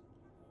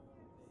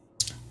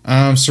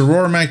 So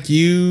Rormak,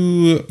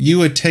 you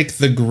would take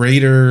the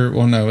greater...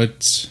 Well, no,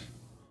 it's...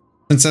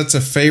 Since that's a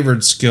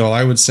favored skill,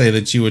 I would say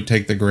that you would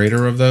take the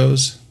greater of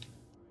those.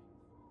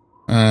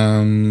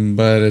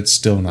 But it's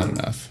still not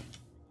enough.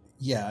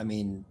 Yeah, I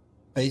mean,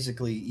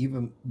 basically,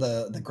 even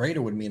the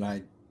greater would mean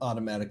I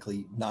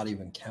automatically not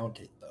even count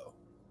it, though.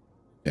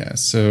 Yeah,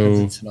 'Cause so...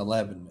 it's an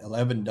 11.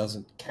 11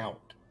 doesn't count.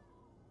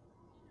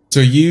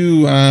 So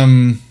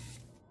you...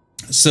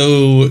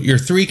 So your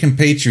 3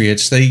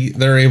 compatriots,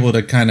 they're able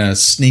to kind of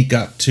sneak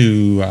up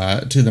to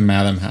the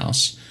Madam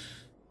House.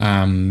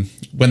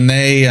 When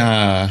they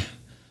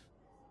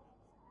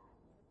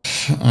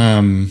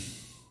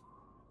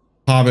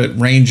Hobbit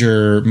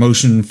Ranger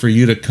motion for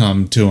you to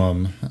come to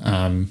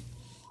them,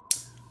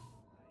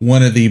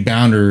 one of the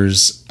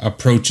bounders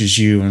approaches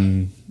you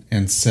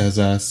and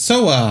says,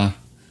 "So,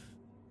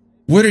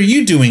 what are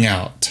you doing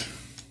out?"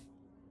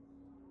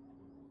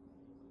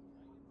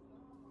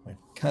 I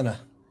kind of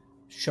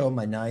show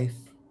my knife.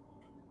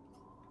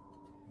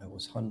 I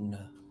was hunting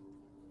a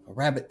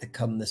rabbit to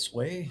come this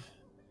way.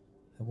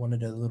 I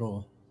wanted a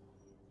little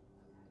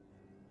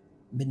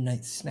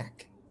midnight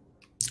snack.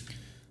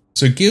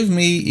 So give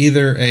me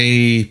either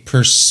a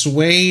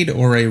persuade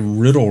or a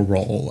riddle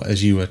roll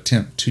as you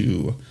attempt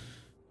to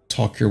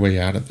talk your way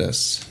out of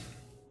this.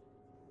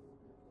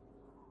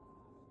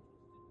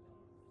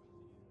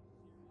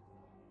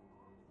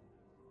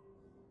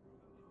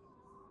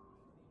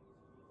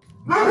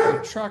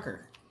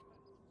 Trucker.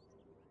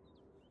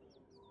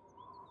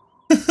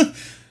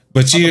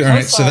 But On you, the all right,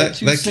 plus so side,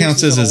 that two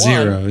counts as sixes a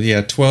and a 0.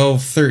 Yeah,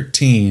 12,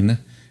 13.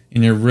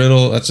 In your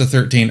riddle, that's a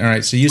 13. All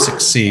right, so you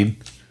succeed.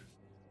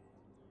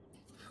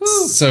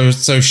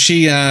 So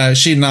she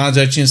nods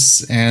at you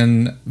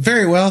and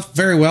very well.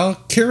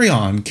 Carry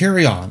on.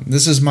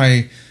 This is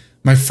my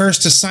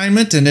first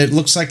assignment, and it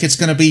looks like it's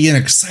going to be an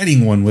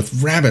exciting one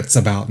with rabbits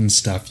about and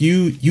stuff.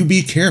 You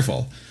be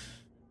careful.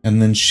 And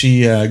then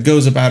she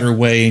goes about her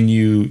way, and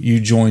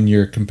you join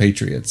your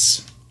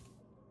compatriots.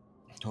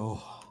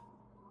 Oh,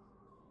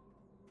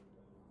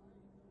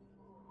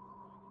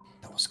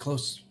 that was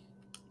close.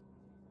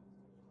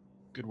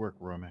 Good work,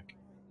 Romac.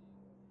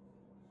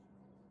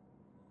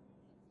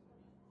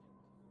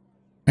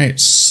 All right,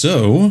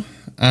 so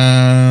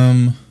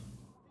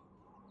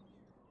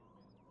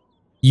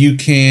you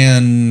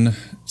can.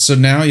 So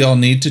now y'all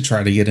need to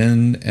try to get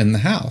in the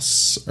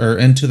house or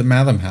into the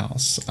Matham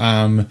house.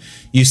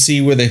 You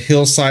see where the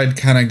hillside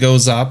kind of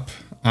goes up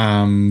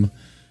to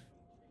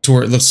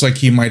where it looks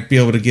like you might be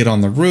able to get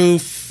on the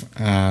roof.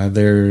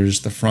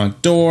 There's the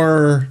front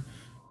door.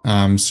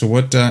 So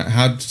what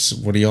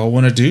do y'all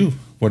want to do?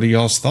 What are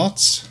y'all's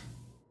thoughts?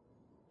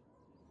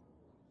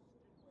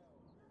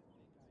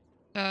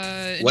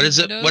 What is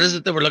it? What is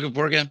it that we're looking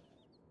for again?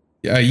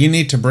 You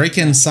need to break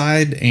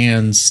inside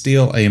and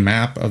steal a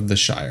map of the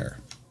Shire.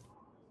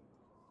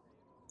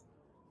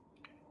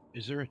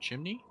 Is there a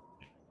chimney?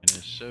 And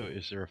if so,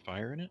 is there a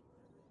fire in it?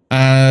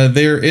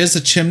 There is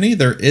a chimney.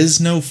 There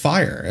is no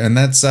fire, and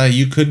that's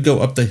you could go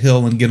up the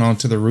hill and get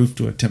onto the roof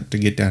to attempt to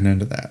get down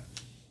into that.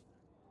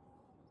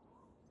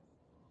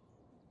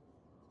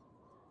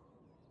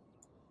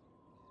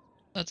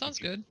 That sounds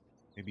good.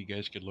 Maybe you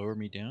guys could lower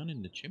me down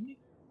in the chimney?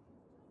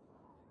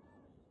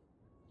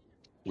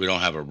 We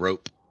don't have a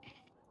rope.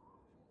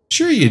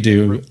 Sure you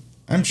do.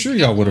 I'm sure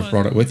y'all would have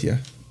brought it with you.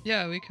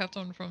 Yeah, we kept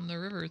one from the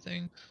river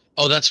thing.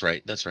 Oh, that's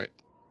right. That's right.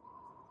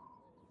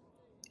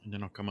 And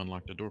then I'll come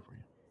unlock the door for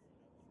you.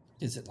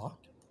 Is it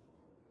locked?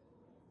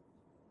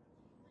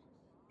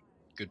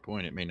 Good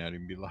point. It may not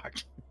even be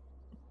locked.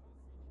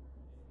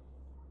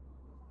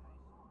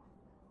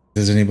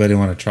 Does anybody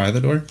want to try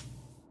the door?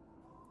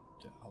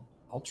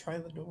 I'll try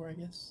the door, I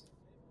guess.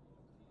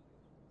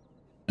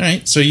 All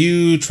right, so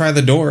you try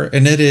the door,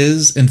 and it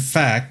is, in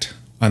fact,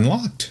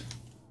 unlocked.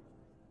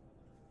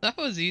 That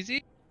was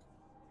easy.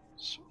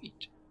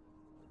 Sweet.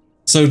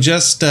 So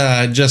just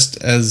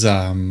as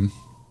a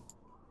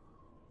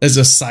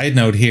side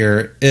note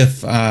here,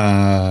 if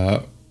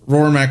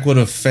Rormac would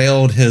have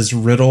failed his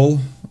riddle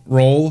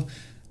roll,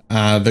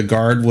 the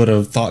guard would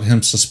have thought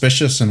him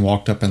suspicious and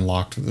walked up and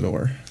locked the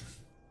door.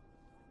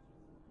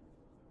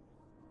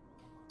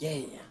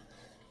 Yeah.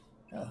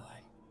 Oh, I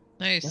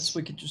Nice. guess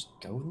we could just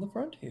go in the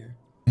front here.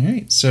 All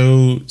right,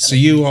 so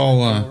you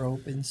all Door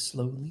open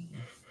slowly.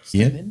 Yep.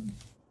 Step in.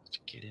 Let's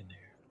get in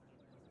there.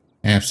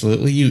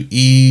 absolutely you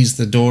ease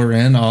the door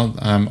in.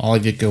 All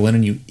of you go in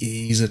and you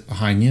ease it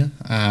behind you.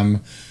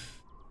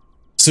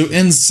 So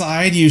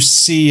inside you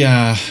see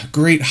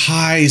great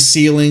high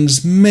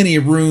ceilings, many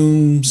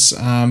rooms,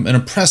 an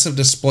impressive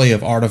display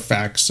of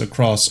artifacts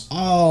across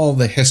all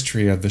the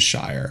history of the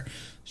Shire.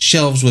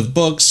 Shelves with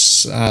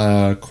books,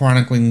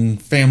 chronicling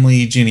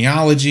family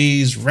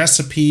genealogies,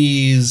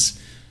 recipes,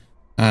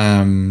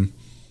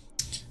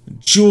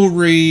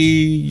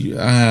 jewelry,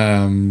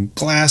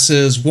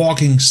 glasses,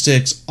 walking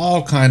sticks,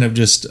 all kind of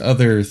just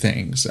other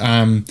things.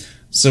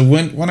 So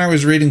when I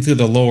was reading through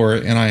the lore,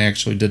 and I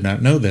actually did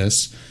not know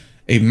this,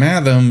 a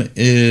Matham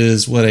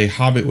is what a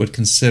hobbit would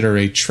consider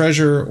a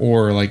treasure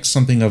or like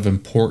something of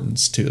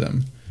importance to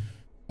them.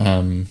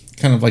 Kind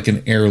of like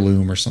an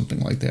heirloom or something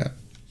like that.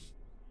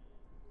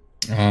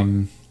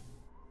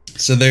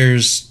 So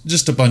there's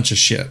just a bunch of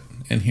shit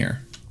in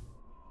here.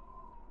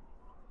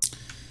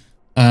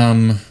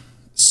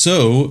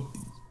 So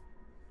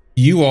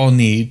you all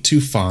need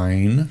to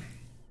find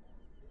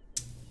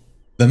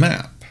the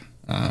map.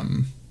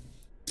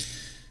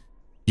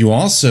 You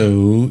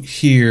also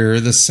hear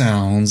the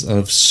sounds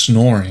of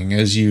snoring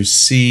as you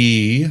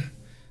see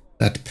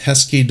that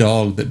pesky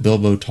dog that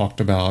Bilbo talked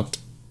about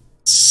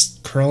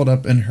curled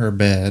up in her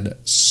bed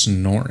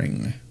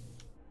snoring.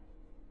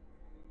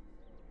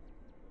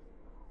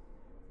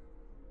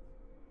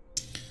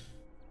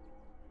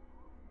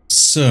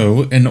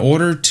 So, in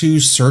order to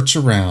search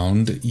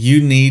around,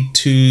 you need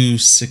to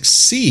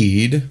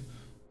succeed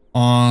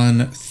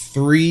on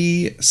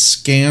 3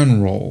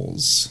 scan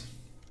rolls.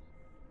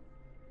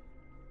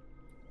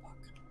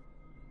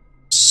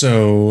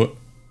 So,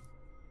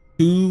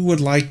 who would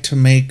like to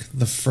make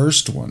the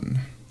first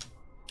one?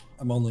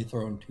 I'm only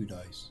throwing 2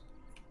 dice.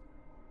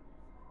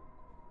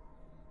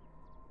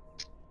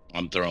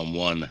 I'm throwing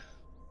 1.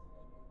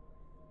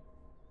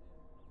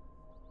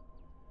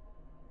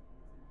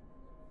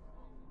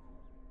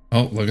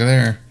 Oh, look at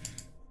there.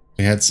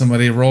 We had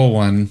somebody roll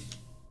one.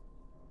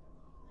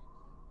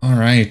 All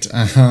right.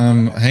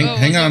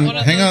 Hang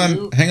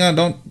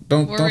on.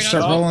 Don't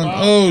start rolling.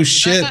 Oh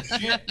shit!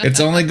 It's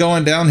only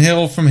going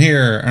downhill from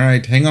here. All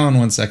right, hang on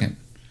 1 second.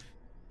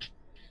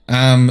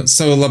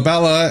 So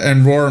Labella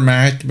and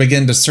Rormac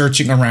begin to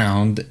searching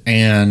around,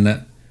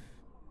 and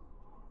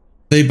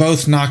they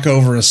both knock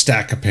over a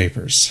stack of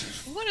papers.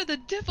 What are the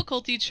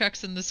difficulty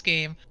checks in this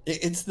game?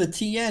 It's the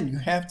TN. You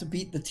have to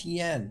beat the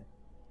TN.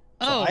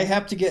 Oh, So I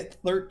have to get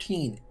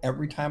 13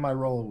 every time I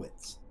roll a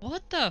wits.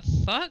 what the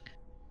fuck?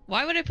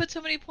 Why would I put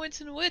so many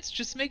points in wits?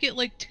 Just make it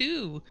like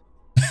 2.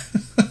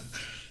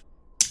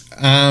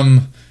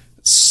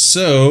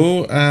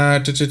 So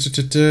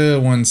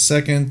 1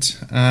 second.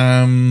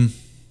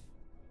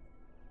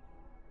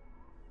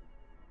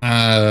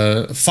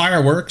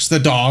 Fireworks, the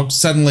dog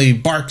suddenly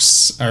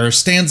barks or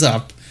stands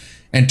up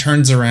and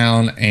turns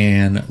around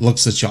and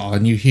looks at y'all,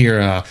 and you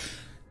hear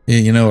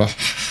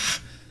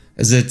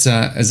as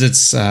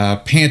it's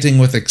panting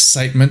with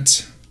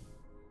excitement.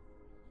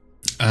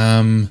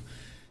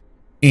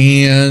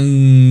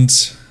 And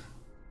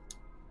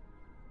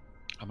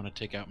I'm gonna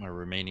take out my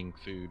remaining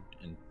food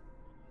and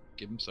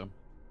give him some.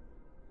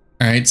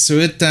 all right, so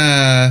it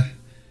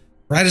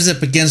right as it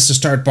begins to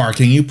start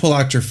barking, you pull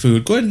out your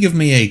food. Go ahead and give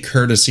me a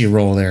courtesy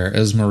roll there,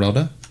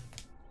 Esmeralda.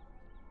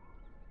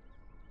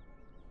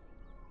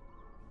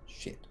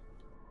 Shit.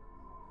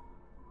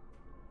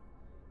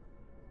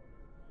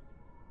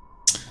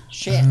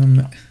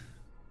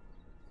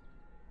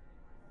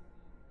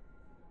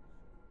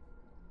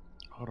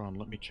 Hold on,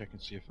 let me check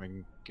and see if I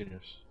can get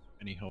us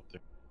any help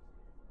there.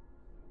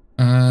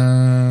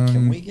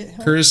 Can we get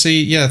help? Courtesy,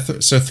 yeah.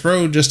 So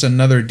throw just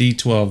another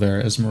D12 there,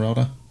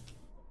 Esmeralda.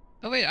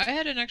 Oh wait, I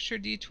had an extra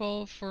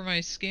D12 for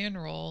my scan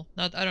roll.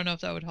 I don't know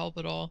if that would help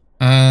at all.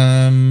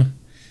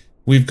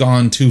 We've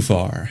gone too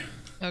far.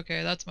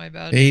 Okay, that's my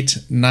bad.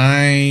 8,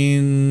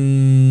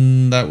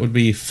 9. That would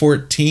be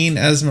 14,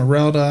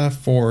 Esmeralda,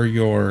 for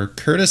your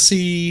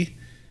courtesy.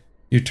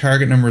 Your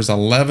target number is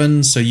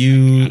 11, so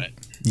you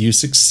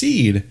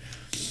succeed.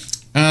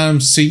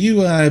 So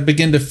you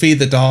begin to feed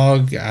the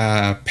dog,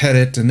 pet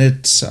it, and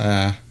it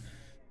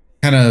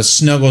kind of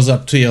snuggles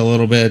up to you a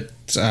little bit,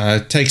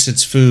 takes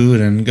its food,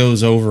 and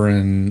goes over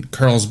and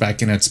curls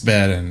back in its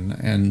bed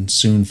and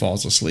soon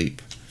falls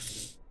asleep.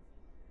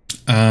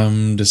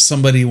 Does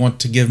somebody want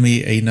to give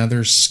me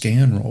another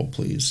scan roll,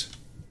 please?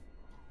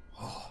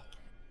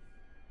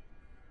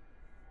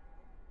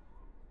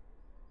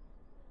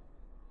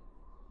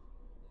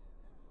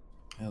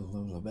 Hello,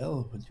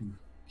 Labella. Would you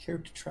care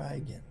to try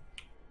again?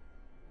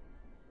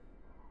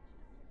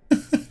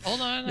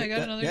 Hold on, I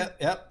got another.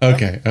 Yep.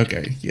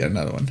 Okay. Yeah,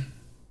 another one.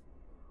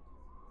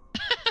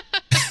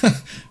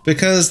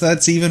 Because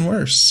that's even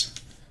worse.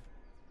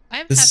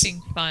 I'm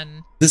having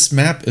fun. This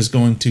map is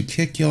going to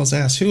kick y'all's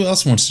ass. Who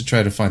else wants to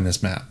try to find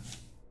this map?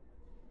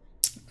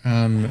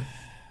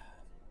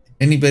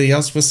 Anybody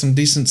else with some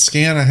decent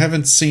scan? I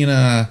haven't seen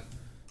a...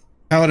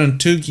 Paladin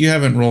Took, you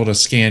haven't rolled a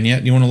scan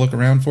yet. You want to look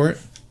around for it?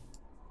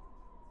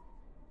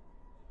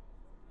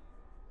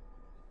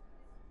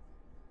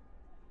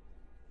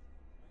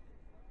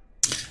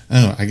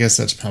 Oh, I guess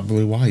that's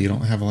probably why you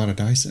don't have a lot of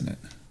dice in it.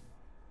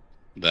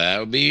 That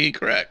would be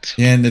correct.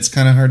 And it's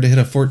kind of hard to hit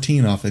a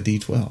 14 off a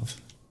D12.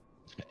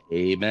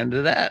 Amen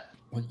to that.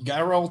 Well, you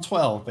gotta roll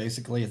 12.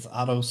 Basically, it's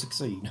auto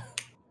succeed.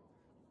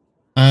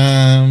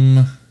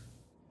 Let's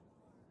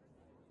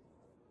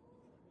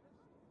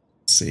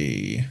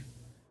see.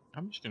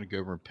 I'm just gonna go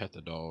over and pet the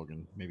dog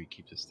and maybe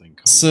keep this thing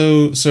calm.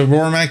 So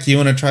Rormac, you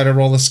want to try to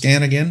roll a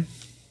scan again?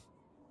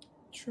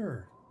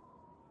 Sure.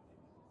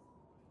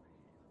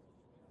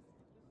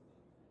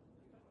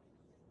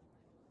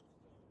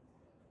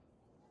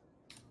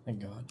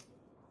 Thank God.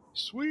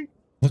 Sweet.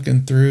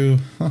 Looking through.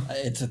 Huh.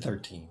 It's a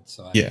 13,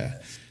 so Yeah.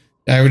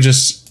 I was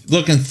just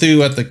looking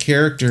through at the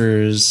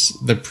characters,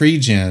 the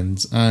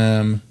pre-gens,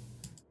 at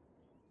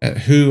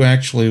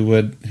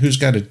who's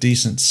got a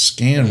decent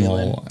scan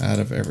roll out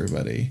of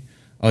everybody.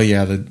 Oh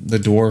yeah, the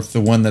dwarf,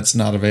 the one that's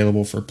not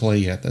available for play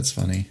yet. That's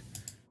funny.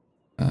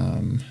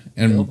 And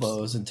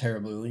Bilbo isn't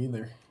terrible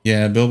either.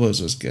 Yeah,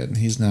 Bilbo's was good.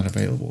 He's not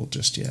available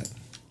just yet.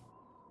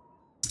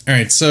 All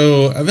right,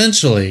 so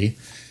eventually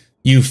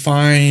you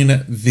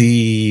find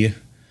the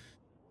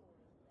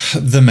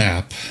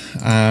map.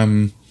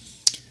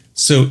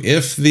 So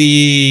if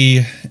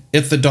the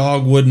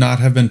dog would not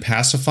have been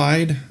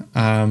pacified,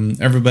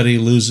 everybody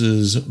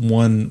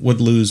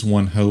would lose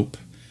one hope,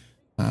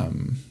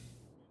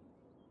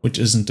 which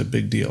isn't a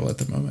big deal at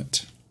the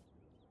moment.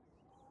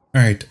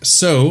 All right,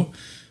 so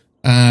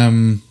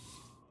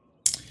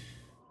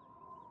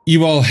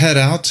you all head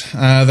out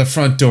the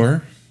front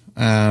door.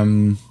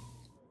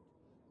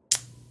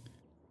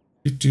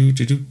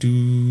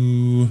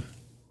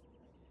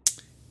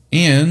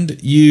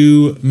 And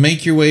you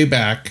make your way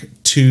back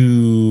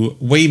to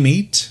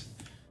Waymeet.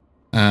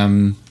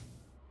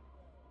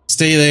 Stay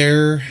stay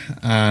there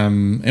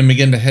and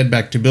begin to head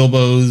back to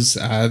Bilbo's.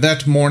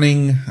 That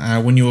morning,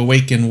 when you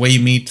awaken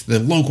Waymeet, the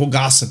local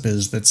gossip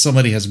is that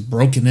somebody has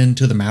broken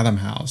into the Madam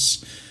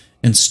house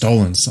and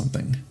stolen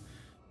something.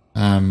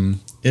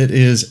 It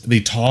is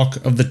the talk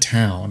of the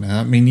town.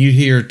 I mean, you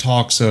hear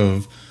talks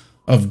of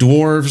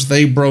dwarves,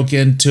 they broke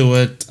into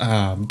it,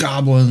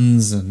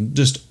 goblins, and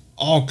just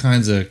all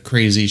kinds of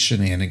crazy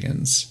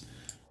shenanigans.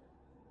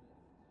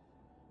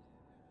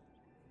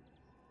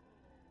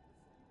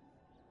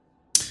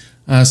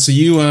 So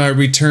you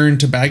return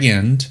to Bag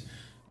End.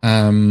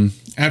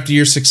 After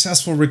your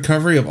successful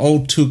recovery of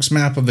Old Took's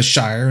map of the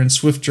Shire and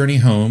swift journey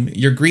home,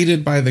 you're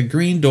greeted by the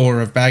green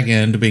door of Bag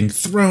End being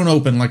thrown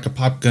open like a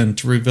pop gun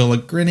to reveal a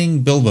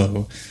grinning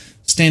Bilbo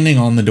standing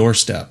on the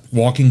doorstep,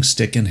 walking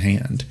stick in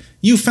hand.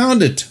 You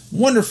found it!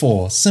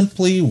 Wonderful!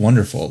 Simply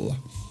wonderful.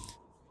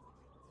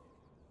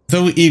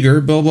 Though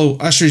eager, Bilbo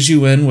ushers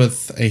you in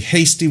with a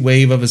hasty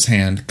wave of his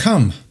hand.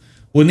 Come!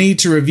 We'll need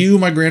to review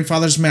my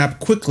grandfather's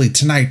map quickly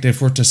tonight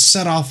if we're to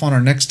set off on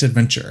our next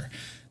adventure.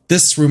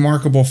 This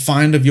remarkable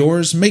find of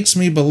yours makes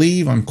me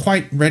believe I'm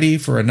quite ready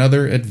for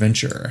another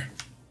adventure.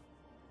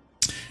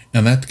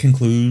 And that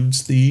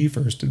concludes the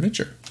first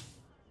adventure.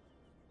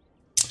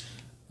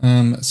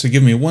 So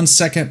give me 1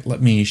 second.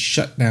 Let me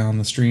shut down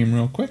the stream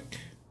real quick.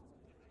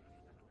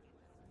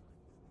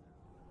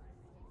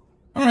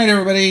 All right,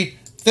 everybody.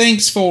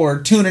 Thanks for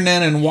tuning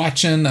in and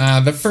watching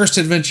the first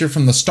adventure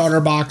from the starter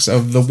box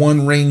of the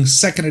One Ring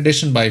 2nd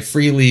edition by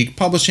Free League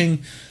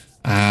Publishing.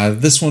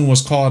 This one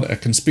was called A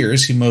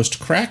Conspiracy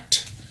Most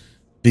Cracked.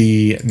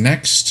 The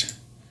next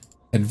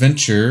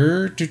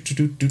adventure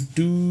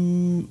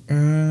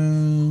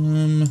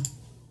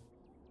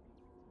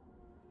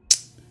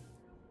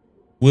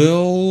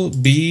will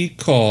be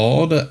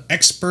called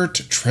Expert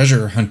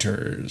Treasure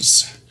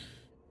Hunters.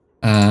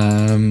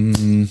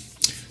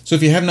 So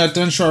if you have not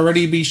done so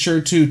already, be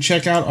sure to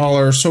check out all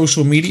our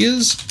social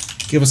medias.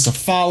 Give us a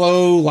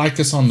follow, like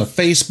us on the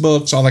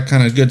Facebooks, all that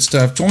kind of good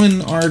stuff.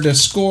 Join our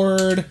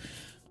Discord.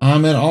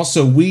 And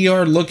also, we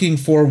are looking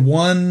for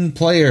one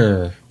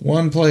player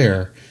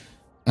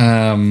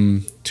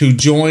to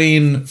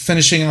join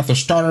finishing out the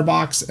starter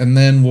box, and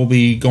then we'll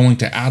be going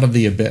to Out of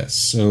the Abyss.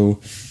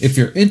 So if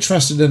you're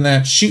interested in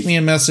that, shoot me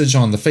a message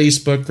on the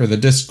Facebook or the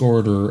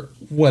Discord or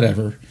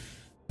whatever.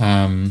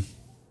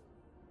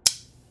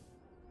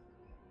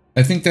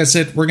 I think that's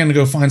it. We're going to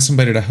go find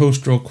somebody to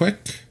host real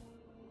quick.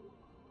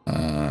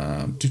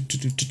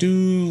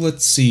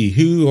 Let's see.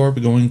 Who are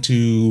we going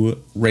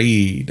to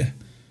raid?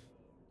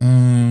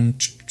 Rob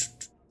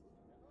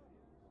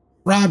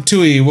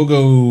Toohey.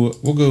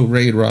 We'll go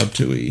raid Rob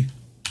Toohey.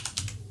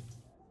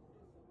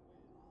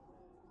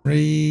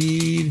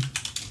 Raid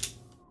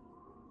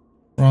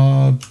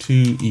Rob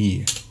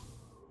Toohey.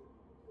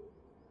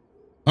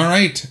 All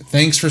right.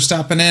 Thanks for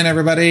stopping in,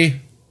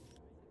 everybody.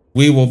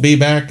 We will be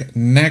back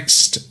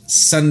next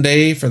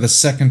Sunday for the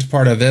second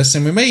part of this,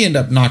 and we may end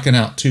up knocking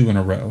out 2 in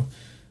a row,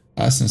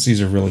 since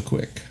these are really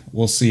quick.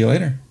 We'll see you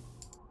later.